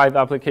have 5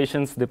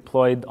 applications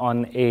deployed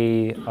on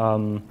a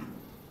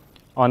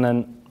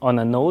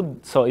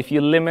node. So if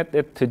you limit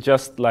it to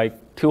just like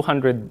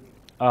 200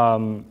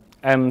 M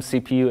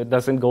CPU, it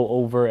doesn't go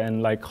over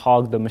and like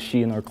hog the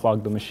machine or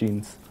clog the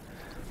machines.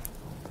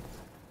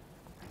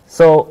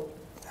 So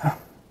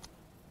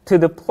to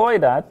deploy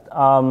that,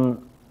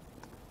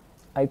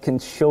 I can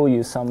show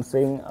you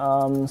something.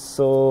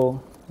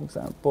 So for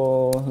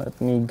example,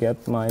 let me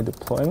get my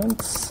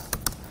deployments.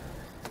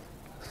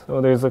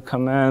 So there's a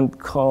command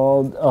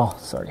called, oh,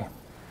 sorry.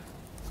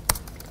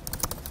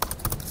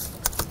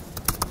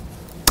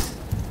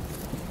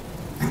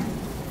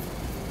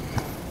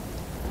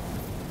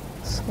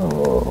 So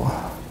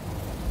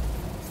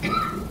let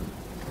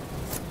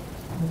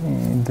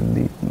me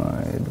delete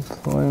my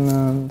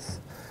deployments.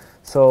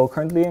 So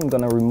currently I'm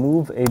going to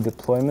remove a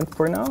deployment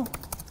for now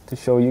to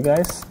show you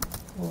guys.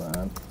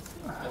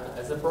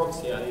 As a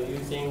proxy, are you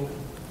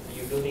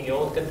building your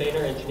own container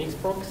Nginx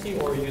proxy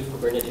or use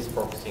Kubernetes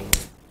proxy?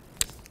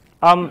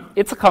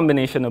 It's a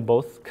combination of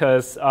both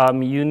because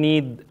you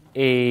need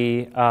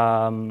a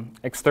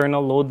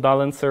external load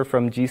balancer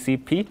from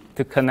GCP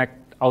to connect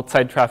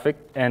outside traffic,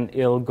 and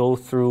it'll go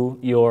through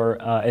your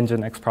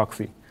Nginx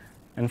proxy.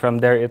 And from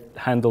there, it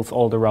handles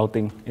all the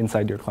routing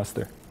inside your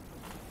cluster.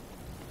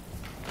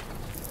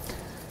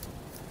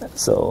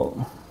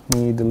 So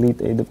let me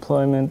delete a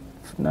deployment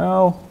for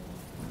now.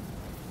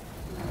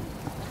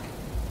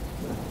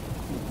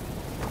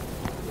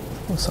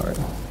 Oh, sorry.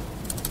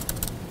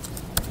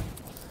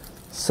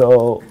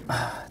 So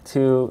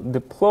to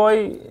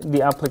deploy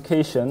the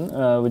application,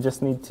 we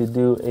just need to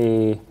do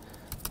a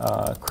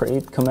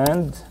create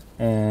command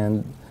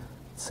and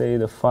say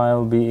the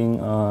file being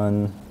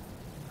on.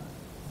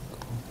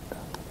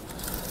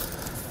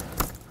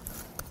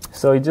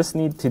 So you just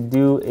need to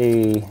do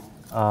a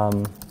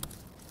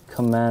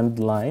command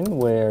line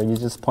where you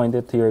just point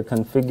it to your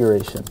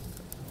configuration.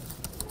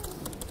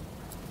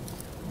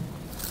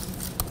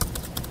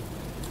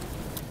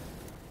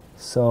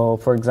 So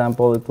for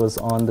example, it was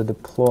on the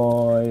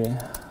deploy.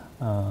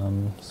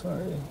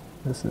 Sorry,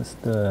 this is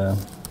the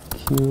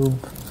cube.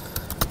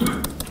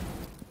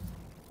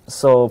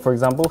 So for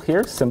example,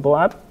 here, simple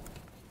app.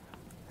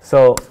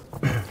 So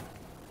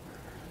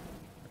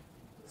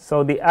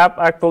the app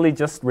actually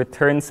just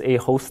returns a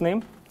host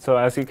name. So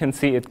as you can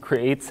see, it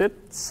creates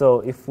it.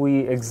 So if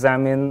we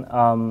examine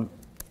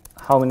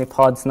how many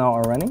pods now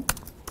are running,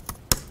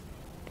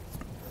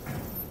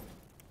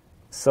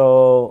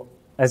 So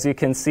as you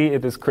can see,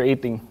 it is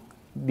creating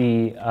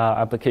the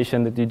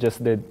application that you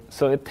just did.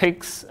 So it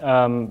takes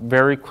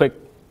very quick.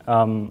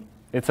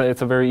 It's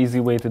a very easy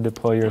way to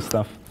deploy your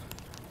stuff.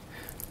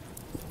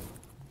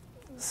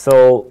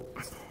 So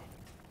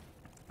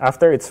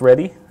after it's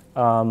ready,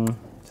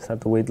 just have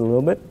to wait a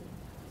little bit,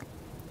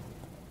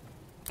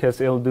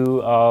 because it'll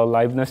do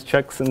liveness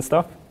checks and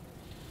stuff.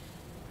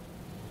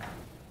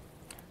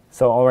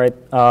 So all right,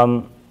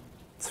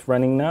 it's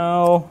running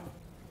now.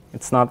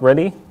 It's not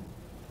ready.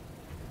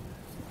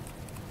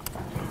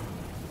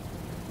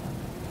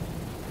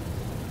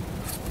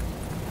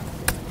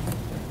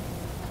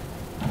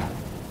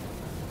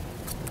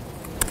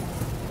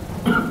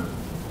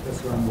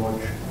 Let's run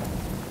watch.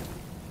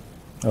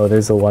 Oh,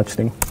 there's a watch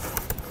thing.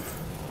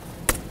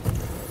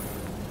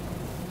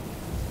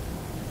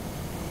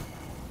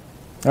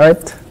 All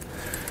right,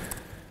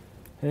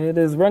 it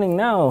is running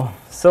now.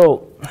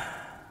 So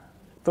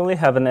it only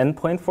have an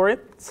endpoint for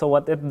it. So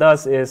what it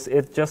does is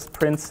it just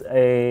prints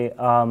the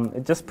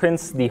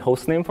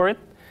host name for it.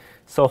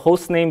 So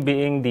host name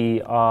being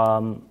the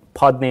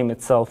pod name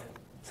itself.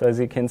 So as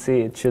you can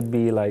see, it should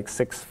be like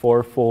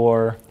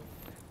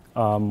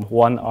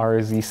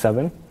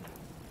 644-1RZ7.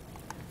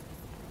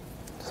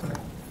 Sorry.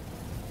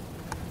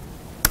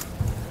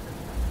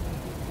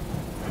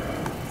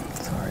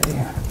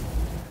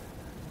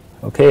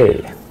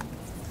 Okay.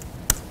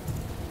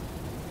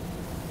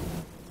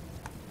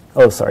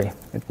 Oh, sorry.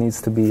 It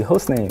needs to be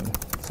hostname.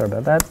 Sorry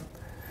about that.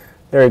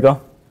 There you go.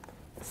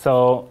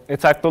 So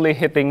it's actually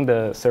hitting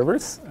the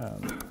servers.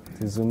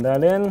 To zoom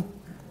that in.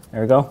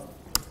 There we go.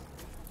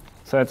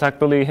 So it's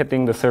actually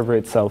hitting the server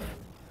itself.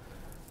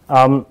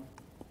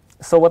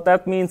 So what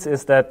that means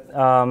is that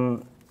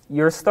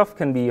your stuff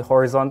can be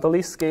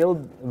horizontally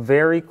scaled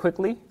very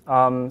quickly.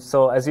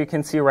 So as you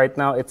can see right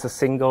now, it's a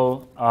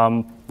single,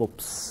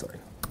 oops, sorry.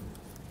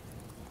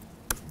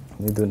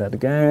 Let me do that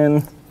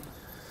again.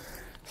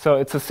 So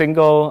it's a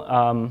single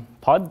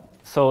pod.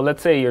 So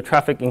let's say your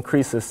traffic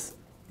increases.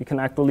 You can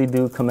actually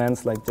do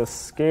commands like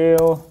just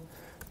scale,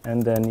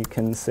 and then you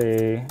can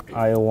say,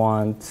 I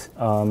want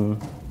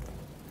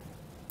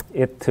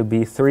it to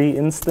be 3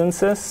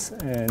 instances,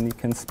 and you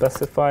can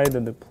specify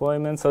the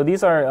deployment. So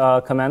these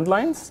are command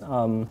lines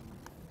that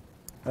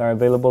are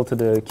available to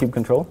the kube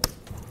control.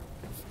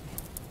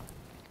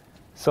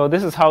 So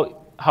this is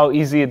how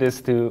easy it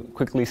is to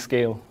quickly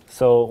scale.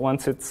 So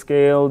once it's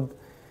scaled,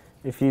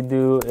 if you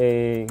do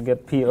a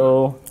get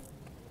PO,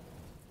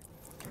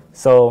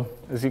 so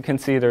as you can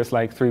see, there's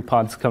like 3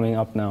 pods coming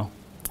up now.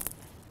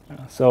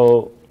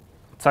 So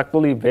it's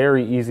actually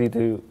very easy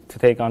to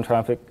take on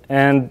traffic.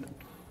 And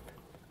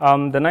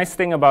the nice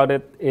thing about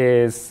it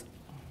is,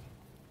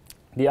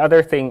 the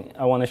other thing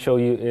I want to show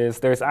you is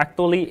there's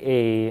actually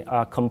a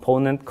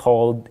component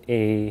called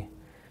a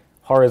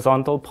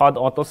horizontal pod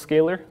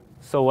autoscaler.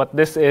 So what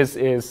this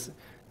is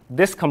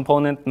this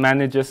component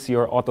manages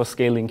your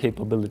auto-scaling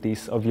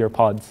capabilities of your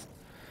pods.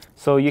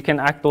 So you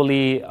can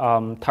actually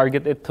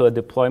target it to a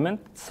deployment.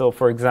 So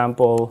for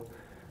example,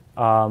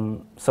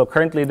 so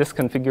currently this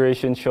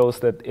configuration shows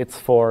that it's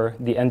for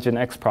the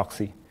Nginx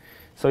proxy.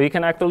 So you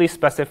can actually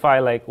specify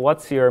like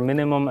what's your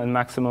minimum and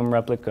maximum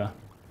replica.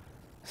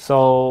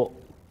 So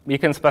you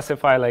can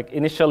specify like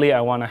initially I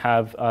want to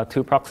have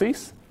 2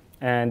 proxies,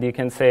 and you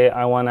can say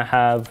I want to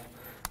have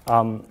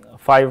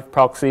 5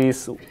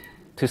 proxies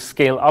to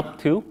scale up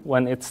to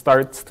when it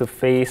starts to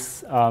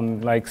face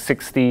like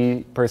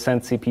 60%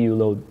 CPU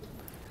load.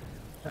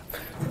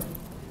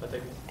 But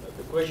the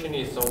question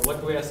is, so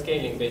what we are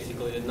scaling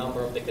basically the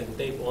number of the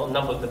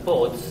number of the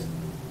pods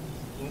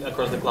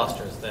across the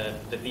clusters,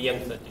 the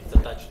VMs that it's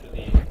attached to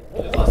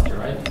the cluster,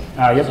 right?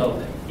 Yep.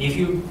 So if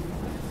you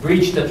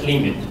reach that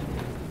limit,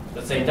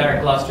 let's say entire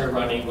cluster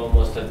running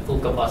almost at full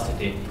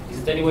capacity,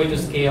 is there any way to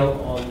scale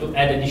on to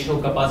add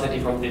additional capacity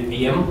from the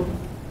VM?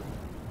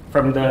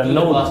 From the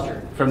node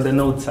cluster. From the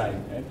node side.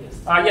 Right? Yes.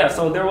 Yeah.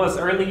 So there was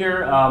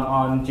earlier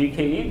on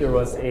GKE there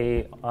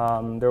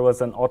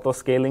was an auto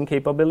scaling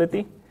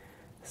capability.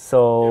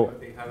 So Yeah, but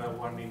they had a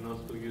warning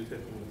not to use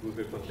it in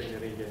Google Container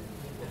Engine.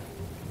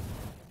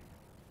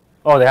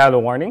 oh, they had a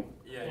warning.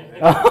 Yeah,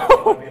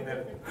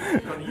 you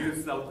don't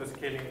use auto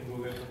scaling in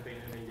Google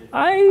Container Engine.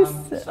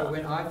 So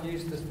when I've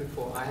used this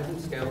before, I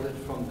haven't scaled it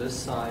from this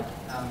side.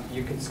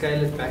 You can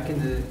scale it back in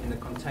the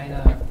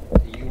container,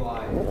 the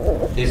UI.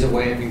 There's a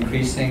way of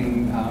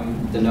increasing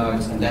the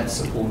nodes, and that's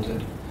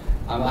supported.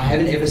 I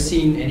haven't ever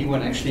seen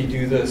anyone actually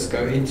do this.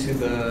 Go into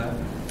the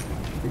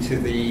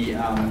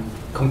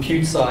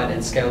compute side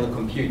and scale the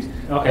compute.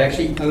 Okay. I've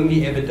actually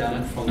only ever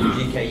done it from the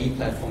GKE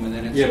platform, and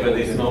then it's Yeah, but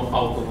it's not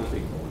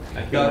automatic.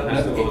 No,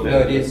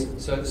 it is.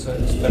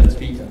 But it's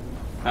beta.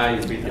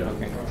 It's beta,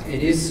 okay.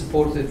 It is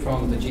supported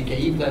from the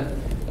GKE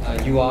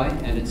UI,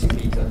 and it's in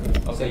beta.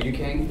 So you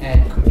can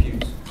add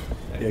compute.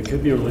 Yeah, it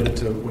could be related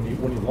to when you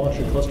launch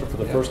your cluster for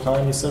the first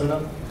time you set it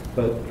up,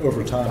 but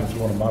over time if you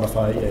want to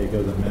modify it, yeah, you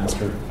go to the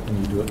master and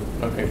you do it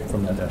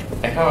from that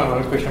dashboard. I have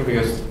another question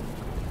because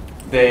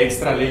the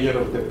extra layer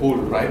of the pool,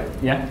 right?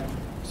 Yeah.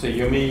 So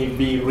you may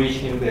be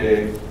reaching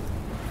the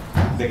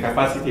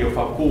capacity of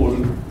a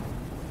pool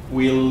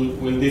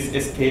will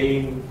this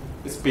scaling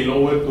spill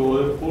over to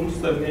other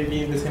pools that may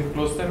be in the same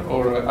cluster,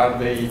 or are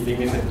they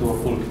limited to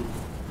a pool?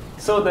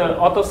 So the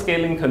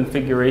auto-scaling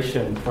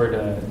configuration for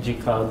the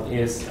G-Cloud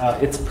is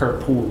it's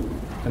per pool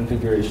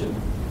configuration.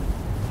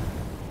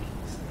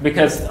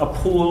 Because a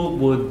pool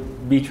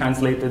would be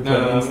translated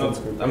to an instance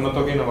group. I'm not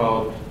talking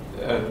about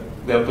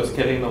the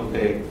auto-scaling of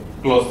the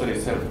cluster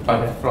itself,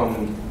 but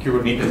from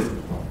Kubernetes.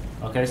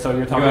 Okay, so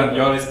you're talking...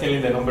 You are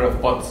scaling the number of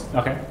pods.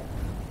 Okay.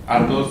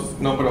 Are those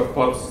number of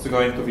pods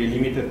going to be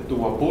limited to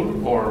a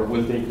pool, or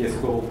will they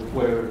just go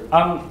where?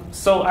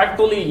 So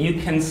actually,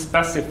 you can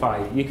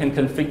specify, you can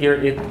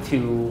configure it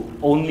to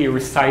only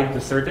reside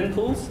to certain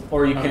pools,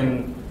 or you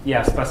can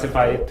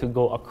specify it to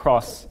go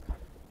across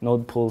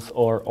node pools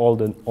or all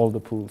the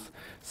pools.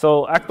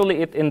 So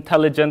actually, it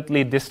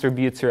intelligently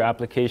distributes your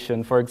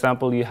application. For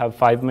example, you have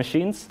 5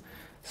 machines.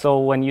 So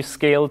when you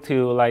scale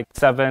to like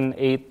 7,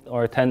 8,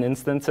 or 10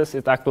 instances,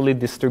 it actually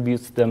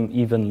distributes them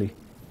evenly.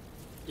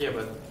 Yeah,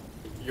 but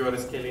you are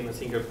scaling a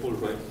single pool,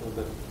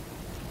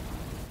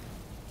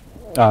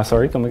 right?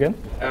 Sorry, come again?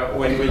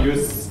 When you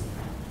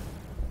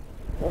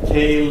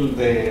scale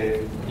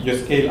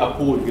a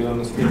pool, you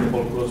don't scale the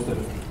whole cluster.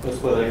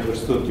 That's what I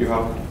understood you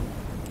have.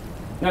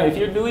 No, if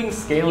you're doing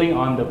scaling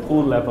on the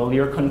pool level,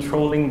 you're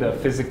controlling the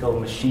physical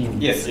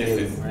machine. Yes, scaling,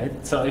 yes. Right?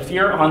 So if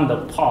you're on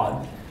the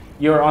pod,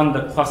 you're on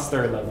the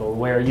cluster level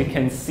where you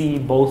can see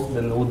both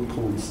the node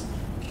pools.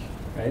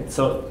 Right?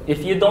 So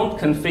if you don't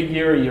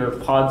configure your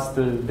pods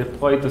to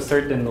deploy to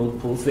certain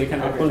node pools, they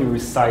can actually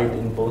reside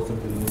in both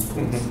of the node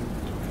pools.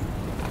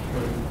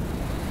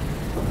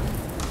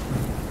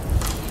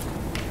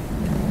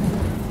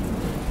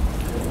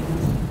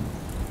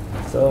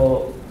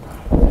 So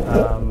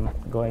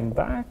going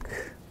back,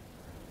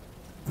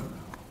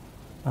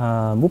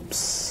 oops,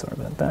 sorry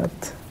about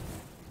that.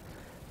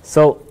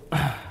 So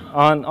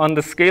on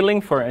the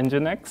scaling for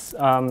Nginx,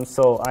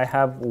 so I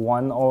have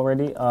one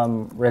already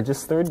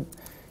registered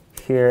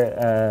here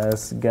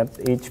as get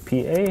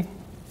HPA.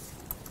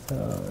 So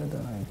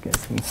I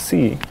guess you can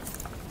see.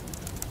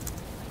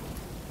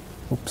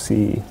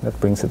 Oopsie, that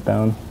brings it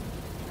down.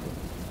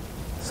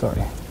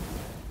 Sorry.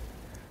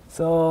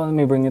 So let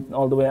me bring it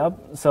all the way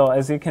up. So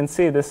as you can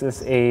see, this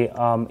is a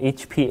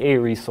HPA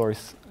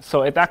resource.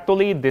 So it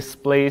actually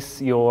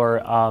displays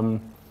your,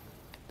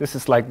 this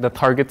is like the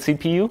target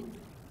CPU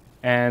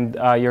and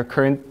your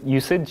current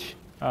usage.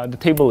 The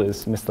table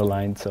is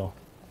misaligned, so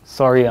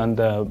sorry on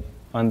the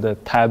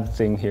tab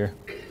thing here.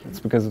 It's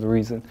because of the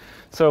reason.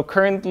 So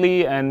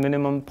currently and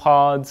minimum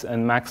pods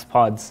and max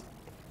pods,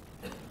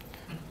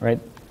 right?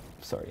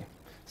 Sorry.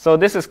 So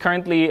this is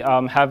currently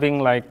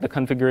having like the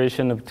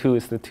configuration of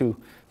 2:2.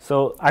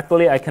 So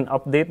actually, I can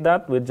update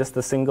that with just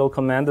a single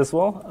command as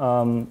well.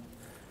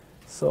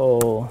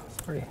 So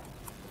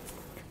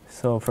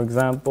for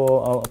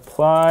example, I'll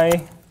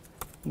apply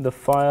the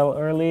file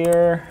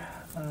earlier.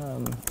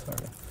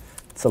 Sorry,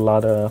 it's a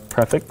lot of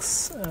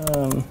prefix.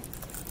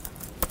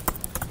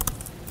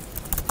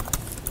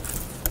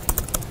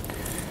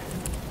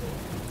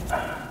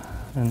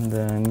 And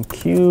then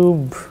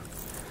cube.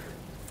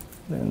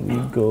 Then we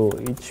go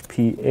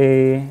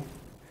HPA.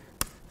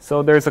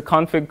 So there's a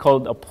config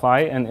called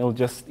apply, and it'll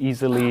just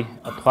easily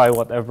apply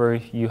whatever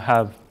you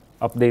have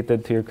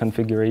updated to your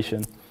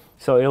configuration.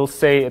 So it'll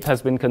say it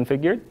has been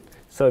configured.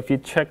 So if you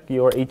check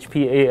your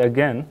HPA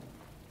again,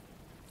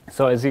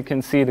 so as you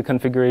can see, the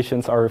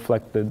configurations are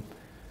reflected.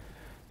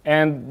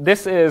 And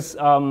this is,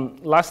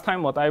 last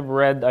time what I've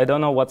read, I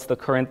don't know what's the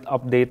current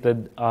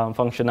updated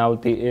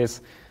functionality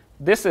is.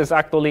 This is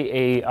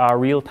actually a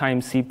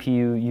real-time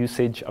CPU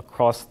usage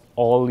across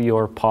all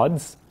your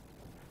pods.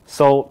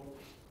 So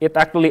it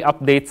actually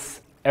updates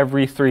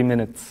every 3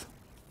 minutes.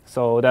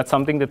 So that's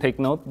something to take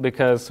note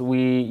because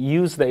we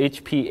use the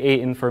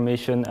HPA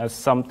information as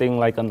something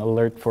like an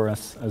alert for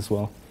us as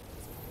well.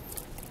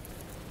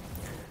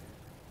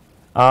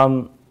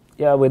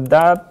 Yeah, with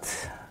that,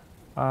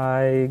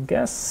 I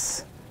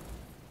guess.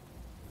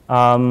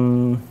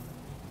 Also,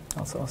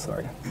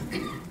 sorry.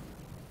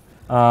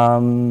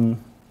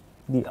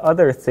 The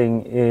other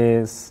thing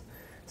is,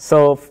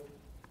 so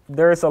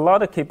there's a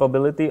lot of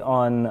capability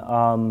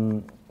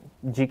on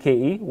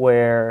GKE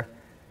where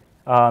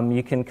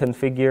you can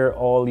configure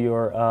all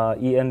your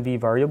env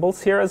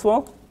variables here as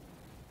well.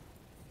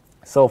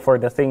 So for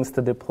the things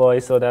to deploy,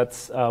 so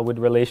that's with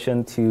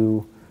relation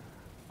to,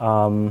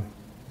 sorry,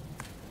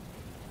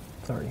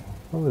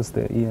 what was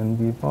the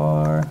env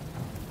bar?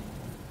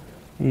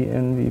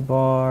 env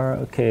bar,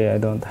 okay, I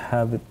don't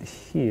have it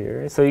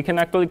here. So you can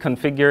actually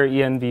configure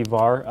env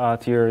var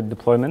to your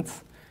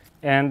deployments.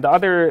 And the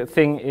other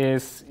thing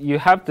is you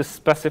have to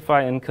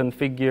specify and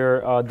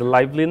configure the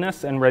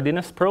liveliness and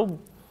readiness probe.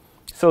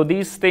 So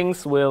these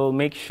things will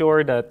make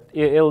sure that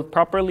it'll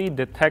properly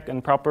detect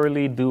and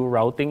properly do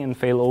routing and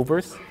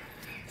failovers.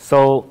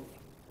 So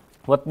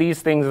what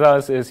these things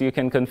does is you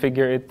can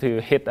configure it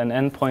to hit an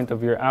endpoint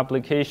of your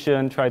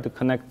application, try to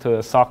connect to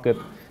a socket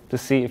to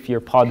see if your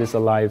pod is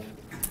alive.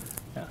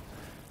 Yeah.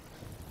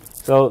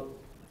 So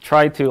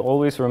try to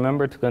always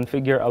remember to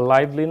configure a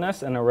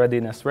liveliness and a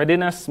readiness.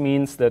 Readiness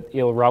means that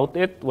it'll route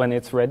it when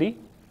it's ready,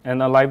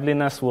 and a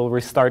liveliness will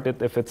restart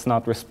it if it's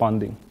not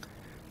responding.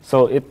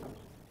 So it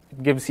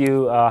gives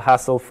you a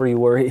hassle-free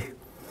worry.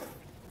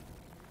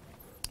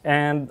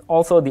 And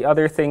also the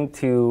other thing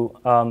to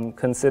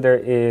consider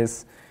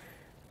is,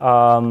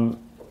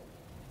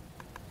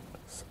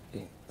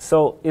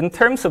 so in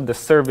terms of the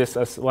service,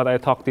 as what I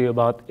talked to you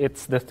about,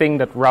 it's the thing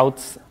that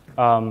routes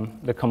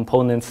the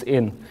components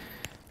in.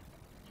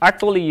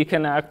 Actually, you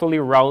can actually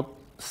route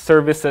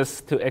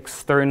services to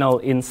external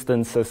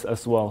instances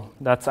as well.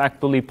 That's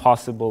actually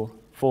possible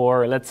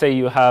for, let's say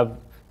you have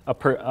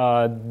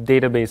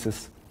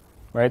databases,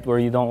 right, where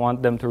you don't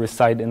want them to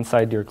reside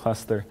inside your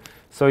cluster.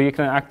 So you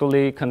can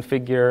actually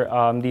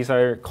configure, these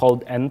are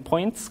called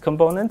endpoints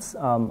components.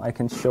 I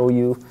can show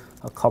you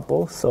a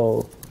couple.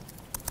 So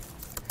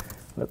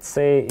let's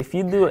say if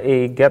you do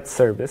a get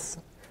service,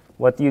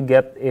 what you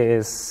get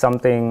is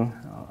something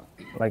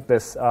like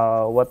this.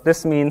 What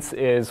this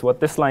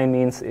line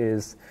means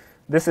is,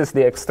 this is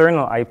the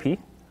external IP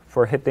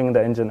for hitting the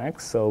Nginx,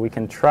 so we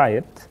can try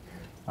it.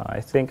 I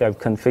think I've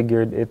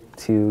configured it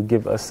to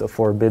give us a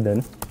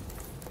forbidden,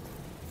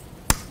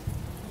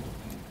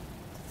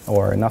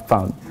 or not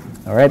found.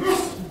 All right.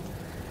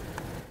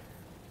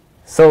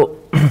 So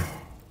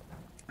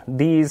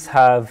these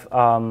have,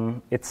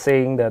 it's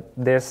saying that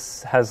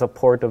this has a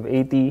port of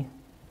 80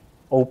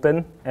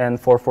 open and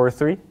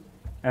 443,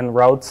 and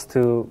routes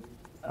to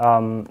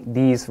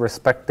these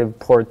respective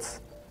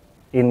ports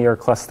in your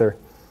cluster.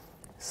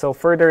 So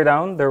further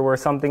down, there were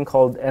something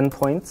called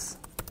endpoints,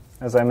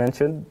 as I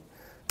mentioned.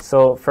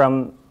 So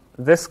from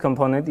this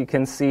component, you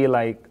can see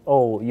like,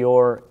 oh,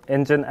 your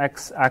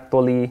Nginx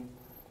actually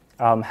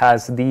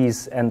has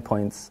these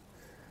endpoints.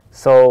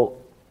 So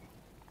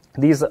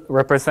these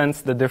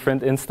represents the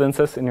different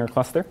instances in your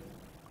cluster.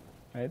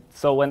 Right?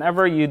 So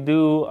whenever you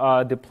do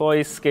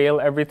deploy, scale,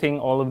 everything,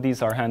 all of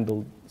these are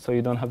handled. So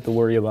you don't have to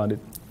worry about it.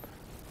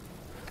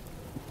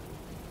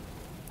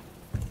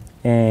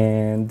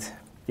 And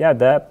yeah,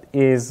 that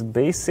is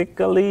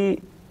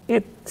basically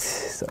it.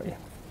 Sorry.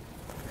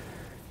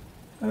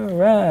 All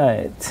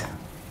right.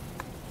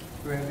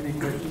 Do we have any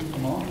questions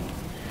from all?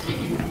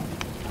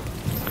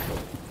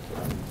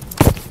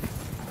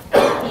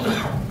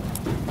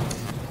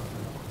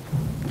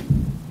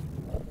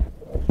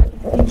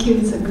 Thank you.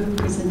 It's a good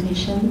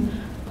presentation.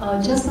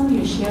 Just now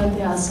you shared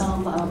there are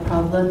some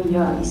problems you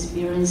are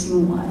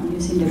experiencing while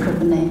using the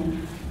Kubernetes.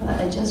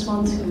 I just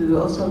want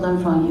to also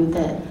learn from you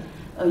that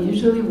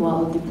usually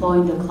while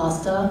deploying the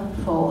cluster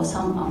for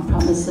some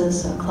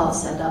on-premises cloud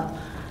setup,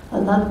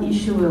 another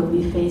issue we'll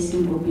be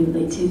facing will be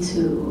related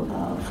to,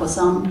 for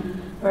some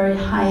very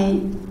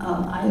high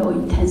I/O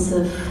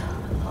intensive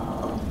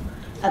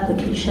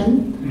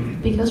application.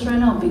 Because right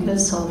now,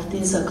 because of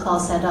this cloud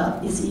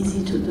setup, it's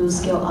easy to do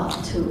scale up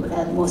to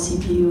add more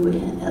CPU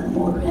and add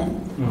more RAM,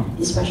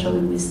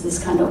 especially with this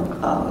kind of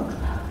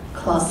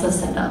cluster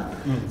setup.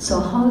 So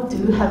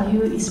have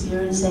you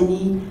experienced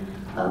any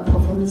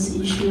performance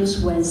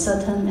issues when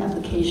certain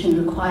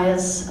application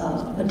requires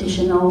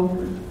additional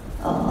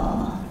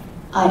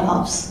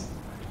IOPS,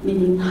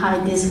 meaning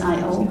high disk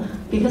I/O?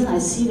 Because I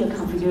see the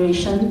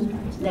configuration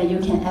that you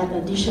can add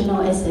additional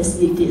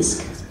SSD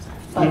disk.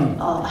 But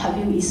have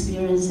you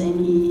experienced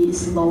any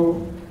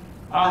slow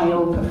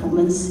I/O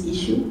performance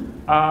issue?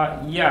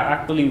 Yeah,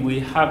 actually we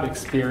have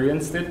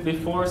experienced it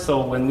before.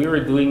 So when we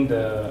were doing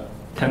the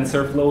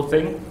TensorFlow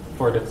thing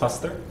for the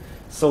cluster,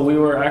 so we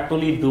were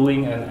actually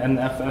doing an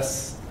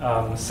NFS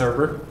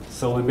server.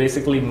 So we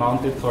basically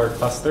mounted to our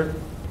cluster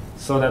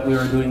so that we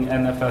were doing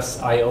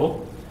NFS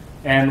I/O.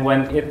 And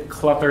when it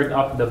cluttered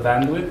up the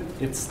bandwidth,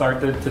 it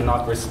started to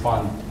not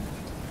respond.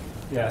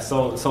 Yeah,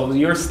 so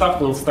your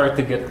stuff will start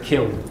to get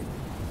killed.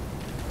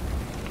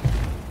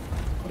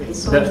 Okay,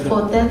 so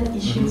for that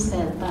issues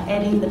that by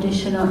adding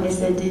additional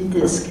SSD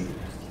disk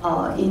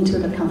into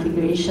the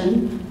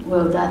configuration,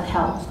 will that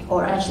help?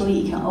 Or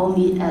actually it can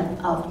only add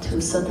up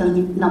to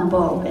certain number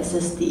of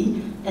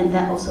SSD, and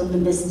that also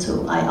limits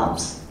to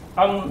IOPS?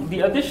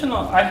 The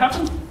additional, I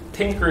haven't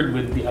tinkered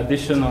with the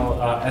additional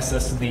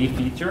SSD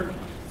feature,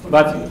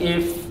 but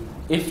if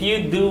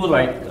you do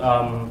like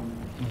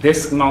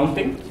disk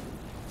mounting,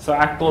 so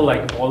actual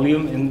like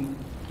volume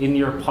in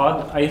your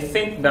pod, I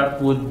think that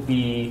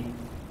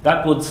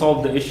would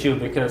solve the issue,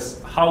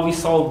 because how we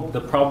solved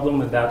the problem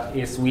with that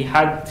is we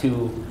had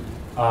to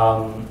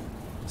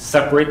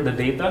separate the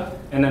data,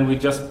 and then we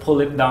just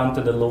pull it down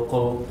to the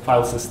local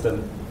file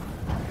system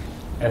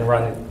and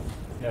run it.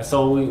 Yeah,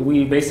 so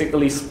we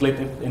basically split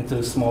it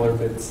into smaller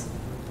bits.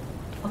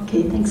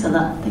 Okay, thanks a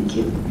lot. Thank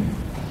you.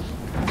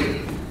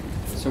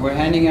 So we're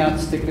handing out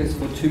stickers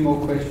for 2 more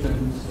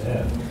questions.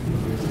 Yeah.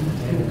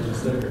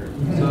 So,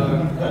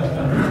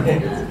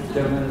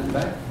 gentleman in the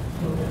back.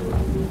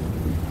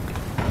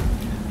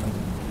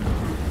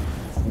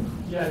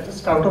 Yeah,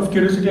 just out of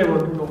curiosity, I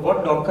want to know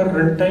what Docker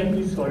runtime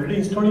is already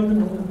installed in the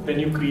node when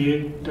you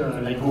create,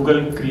 like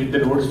Google create the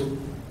nodes.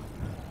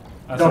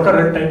 Docker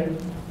runtime.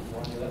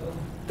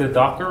 The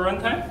Docker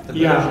runtime?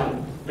 Yeah.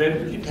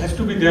 when it has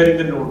to be there in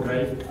the node,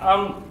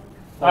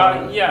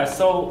 right? Yeah.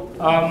 So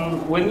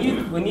when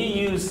you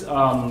use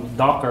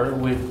Docker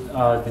with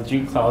the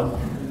G Cloud,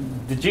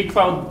 the G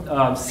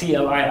Cloud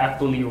CLI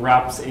actually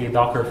wraps a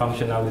Docker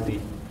functionality.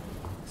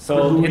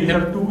 So do we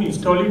have to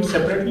install it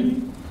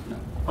separately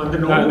on the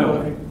node?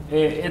 No.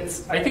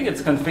 I think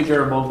it's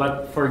configurable,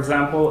 but for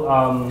example,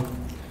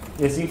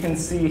 as you can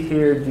see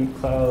here, G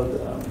Cloud,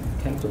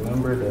 can't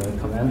remember the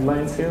command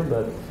lines here,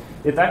 but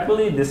it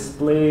actually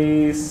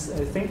displays,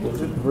 I think,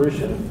 was it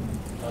version?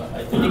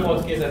 I think in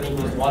most cases, I think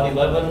it was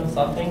 111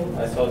 something.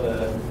 I saw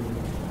the...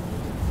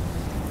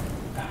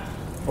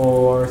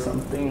 Or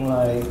something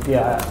like,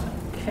 yeah,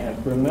 I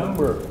can't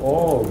remember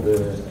all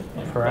the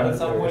parameters. At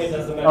some point it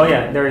doesn't matter. Oh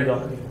yeah, there you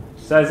go.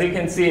 So as you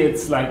can see,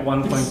 it's like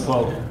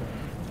 1.12.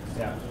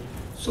 Yeah.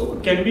 So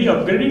can we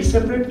upgrade it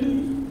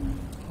separately?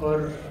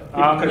 Or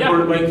yeah,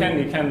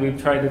 you can.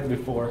 We've tried it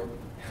before.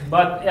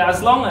 But yeah,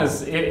 as long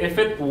as, if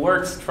it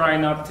works, try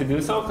not to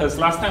do so, because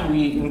last time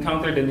we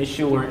encountered an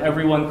issue where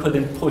everyone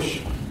couldn't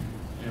push,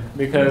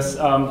 because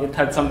it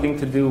had something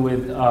to do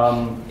with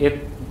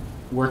it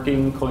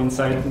working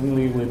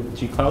coincidentally with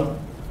G Cloud.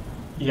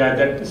 Yeah,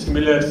 that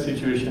similar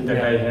situation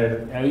that I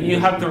had. Yeah, you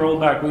have to roll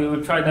back. We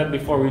tried that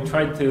before. We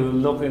tried to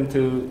look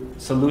into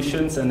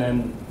solutions, and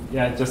then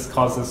it just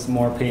causes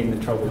more pain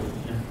and trouble.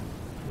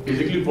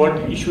 Basically, what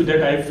issue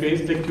that I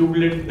faced, the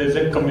kubelet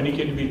doesn't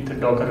communicate with the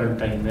Docker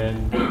runtime.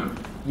 And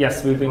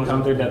yes, we've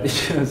encountered that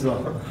issue as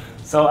well.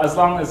 So as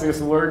long as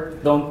it's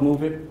work, don't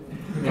move it.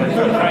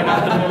 Try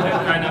not to move it.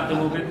 Try not to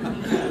move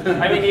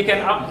it. I mean, you can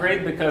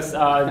upgrade because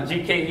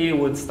GKE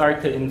would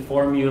start to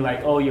inform you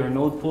like, oh, your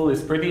node pool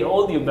is pretty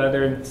old. You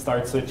better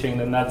start switching.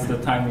 Then that's the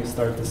time you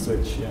start to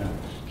switch. Yeah.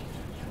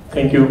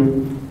 Thank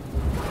you.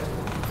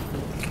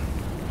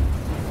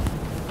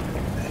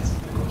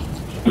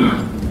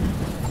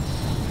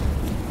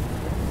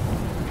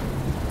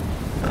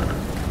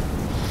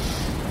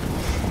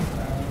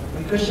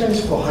 Question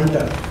is for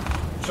Hunter.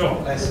 Sure.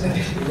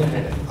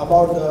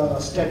 About the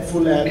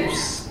stateful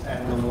apps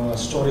and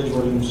storage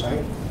volumes,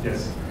 right?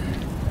 Yes.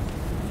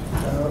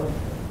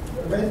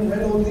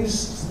 When all this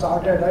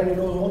started, right, it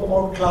was all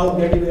about cloud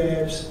native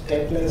apps,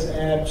 stateless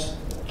apps,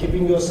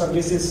 keeping your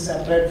services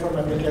separate from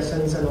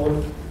applications and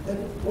all. Then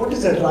what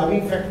is the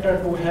driving factor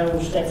to have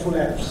stateful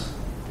apps?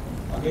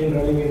 Again,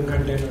 running in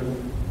container.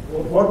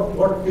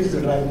 What is the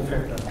driving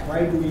factor?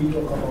 Why do we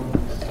talk about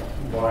this?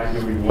 Why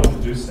do we want to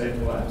do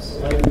stateful apps?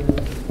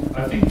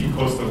 I think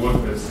because the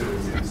workload still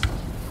exists.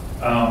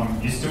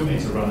 You still need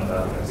to run a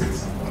database at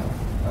some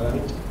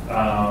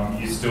point.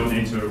 You still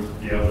need to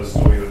be able to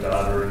store your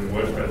data in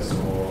WordPress,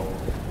 or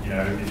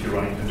if you're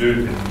running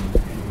Hadoop in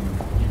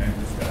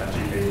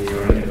GKE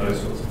or any of those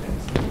sorts of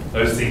things.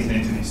 Those things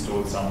need to be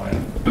stored somewhere,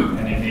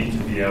 and you need to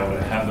be able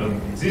to have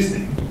them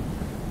existing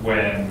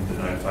when the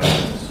node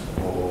fails,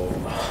 or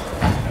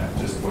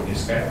just when you're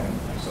scaling.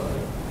 So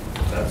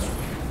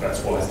that's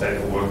why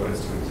stateful workloads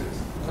still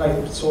exist.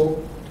 Right.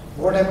 So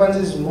what happens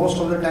is most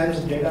of the times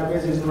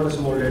database is not a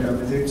small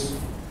database.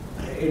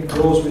 It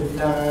grows with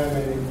time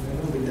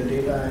and with the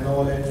data and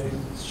all. And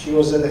she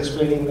was just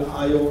explaining the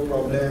I/O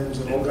problems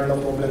and all kind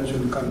of problems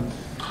will come.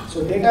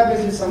 So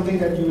database is something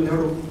that you will have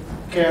to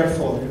care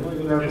for. You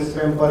will have to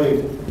pamper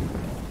it.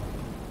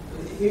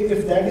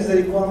 If that is the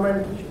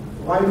requirement,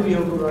 why do you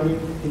have to run it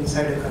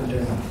inside a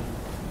container?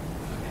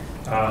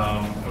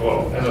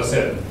 Well, as I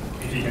said,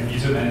 if you can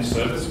use a managed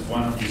service,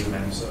 why not use a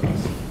managed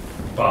service?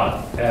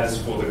 But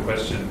as for the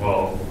question,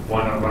 well,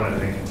 why not run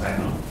it in a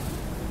container?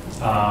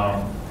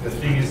 The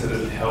thing is that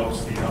it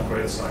helps the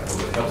upgrade cycle,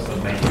 it helps the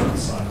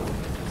maintenance cycle.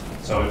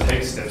 So it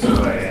takes steps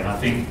away, and I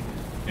think,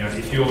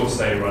 if you're,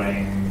 say,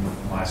 running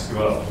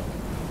MySQL,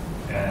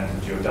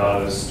 and your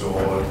data is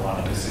stored on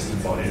a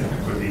persistent body,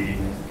 it could be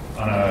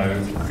on a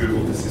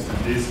Google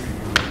persistent disk,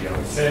 it could be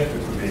OSF,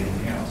 it could be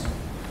anything else.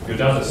 Your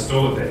data is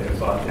stored there,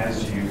 but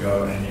as you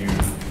go and you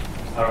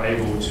are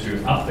able to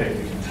update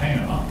the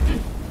container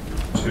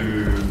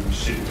to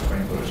shift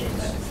between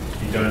versions,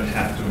 you don't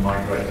have to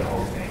migrate the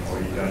whole thing, or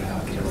you don't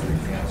have to do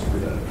anything else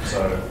with it.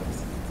 So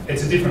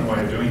it's a different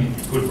way of doing it.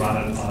 You could run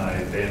it on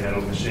a bare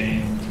metal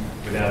machine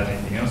without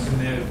anything else in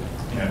there.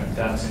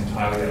 That's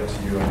entirely up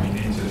to you, and you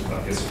need to,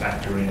 I guess,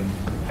 factor in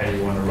how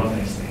you want to run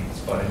these things.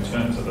 But in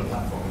terms of the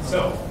platform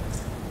itself,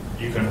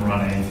 you can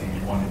run anything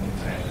you want in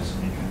containers,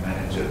 and you can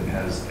manage it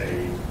as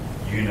a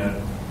unit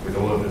with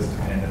all of its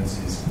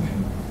dependencies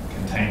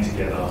contained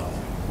together,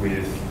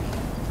 with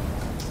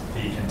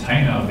the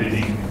container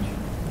living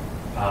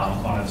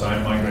on its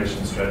own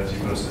migration strategy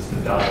versus the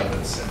data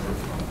that's separate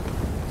from it.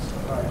 So,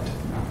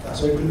 right.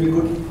 So it will be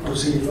good to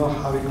see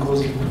how it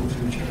goes into the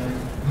future,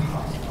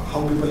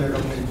 how people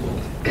adopt it.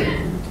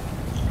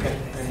 Okay,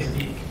 thank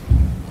you.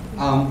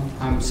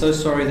 I'm so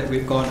sorry that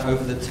we've gone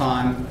over the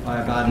time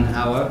by about an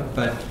hour,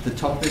 but the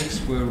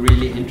topics were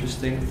really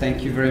interesting.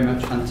 Thank you very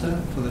much,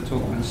 Hunter, for the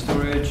talk on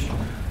storage.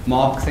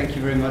 Mark, thank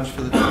you very much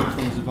for the talk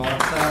from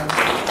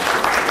Zumata.